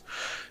lot,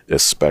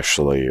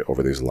 especially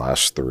over these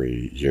last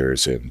 3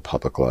 years in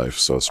public life.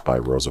 So it's by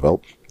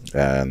Roosevelt,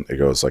 and it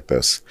goes like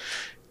this.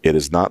 It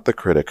is not the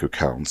critic who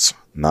counts,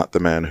 not the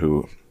man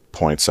who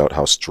points out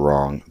how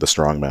the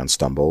strong man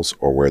stumbles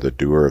or where the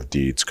doer of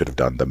deeds could have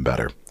done them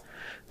better.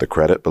 The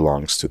credit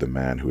belongs to the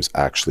man who is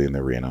actually in the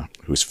arena,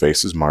 whose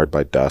face is marred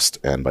by dust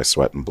and by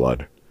sweat and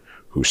blood,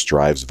 who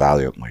strives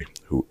valiantly,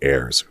 who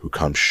errs, who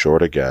comes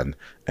short again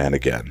and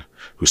again,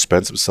 who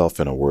spends himself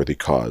in a worthy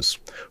cause,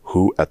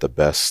 who at the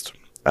best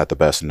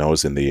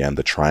knows in the end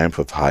the triumph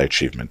of high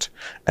achievement,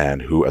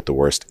 and who at the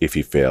worst, if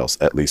he fails,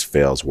 at least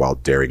fails while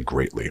daring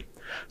greatly,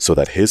 so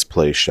that his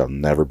place shall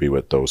never be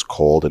with those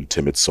cold and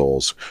timid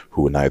souls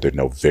who neither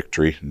know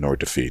victory nor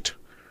defeat.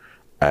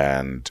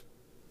 And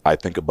I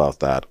think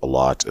about that a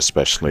lot,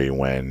 especially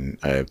when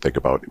I think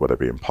about whether it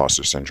be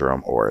imposter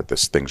syndrome or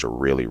this things are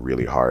really,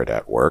 really hard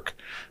at work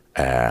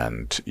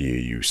and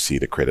you see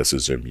the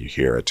criticism, you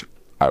hear it.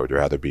 I would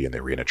rather be in the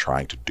arena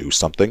trying to do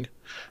something.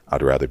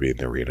 I'd rather be in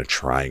the arena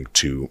trying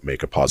to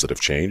make a positive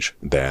change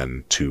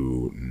than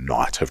to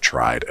not have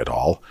tried at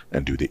all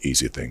and do the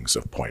easy things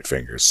of point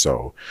fingers.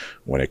 So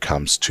when it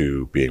comes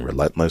to being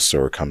relentless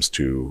or it comes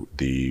to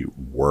the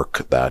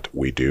work that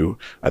we do,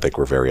 I think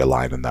we're very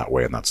aligned in that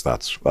way. And that's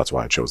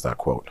why I chose that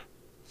quote.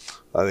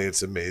 I think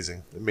it's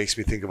amazing. It makes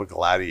me think of a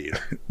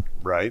gladiator,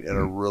 right? In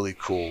a really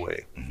cool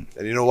way.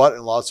 And you know what?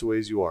 In lots of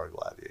ways, you are a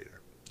gladiator.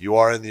 You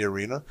are in the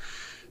arena.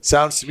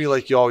 Sounds to me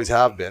like you always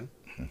have been.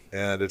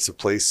 And it's a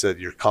place that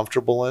you're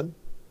comfortable in.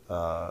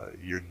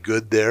 You're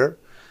good there.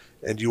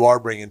 And you are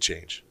bringing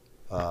change.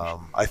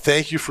 I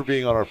thank you for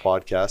being on our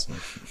podcast.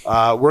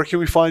 Where can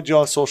we find you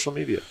on social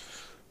media?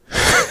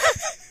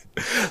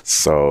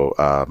 So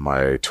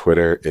my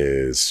Twitter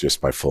is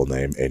just my full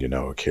name,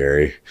 Enyinnah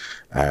Okere.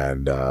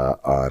 And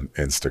on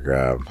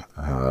Instagram,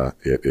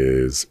 it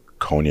is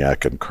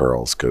Cognac and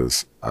Curls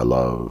because I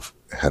love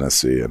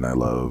Hennessy and I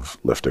love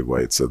lifting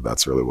weights. And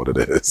that's really what it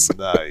is.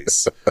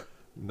 Nice.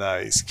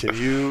 Nice. Can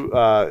you,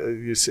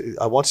 you say,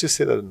 I want you to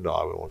say that. No,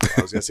 I won't.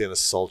 I was going to say in a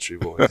sultry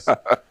voice.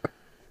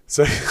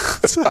 So,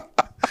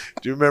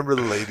 do you remember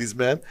the ladies'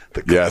 man?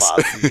 The Yes.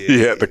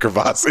 Yeah, the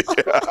Kravasi.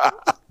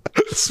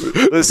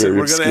 Listen,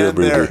 we're going to end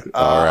there.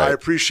 All right. I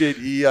appreciate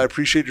you. I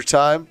appreciate your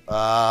time.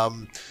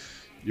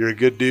 You're a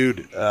good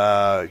dude.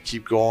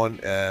 Keep going.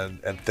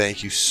 And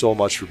thank you so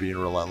much for being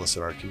relentless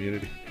in our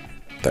community.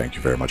 Thank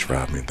you very much for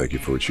having me. Thank you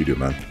for what you do,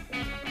 man.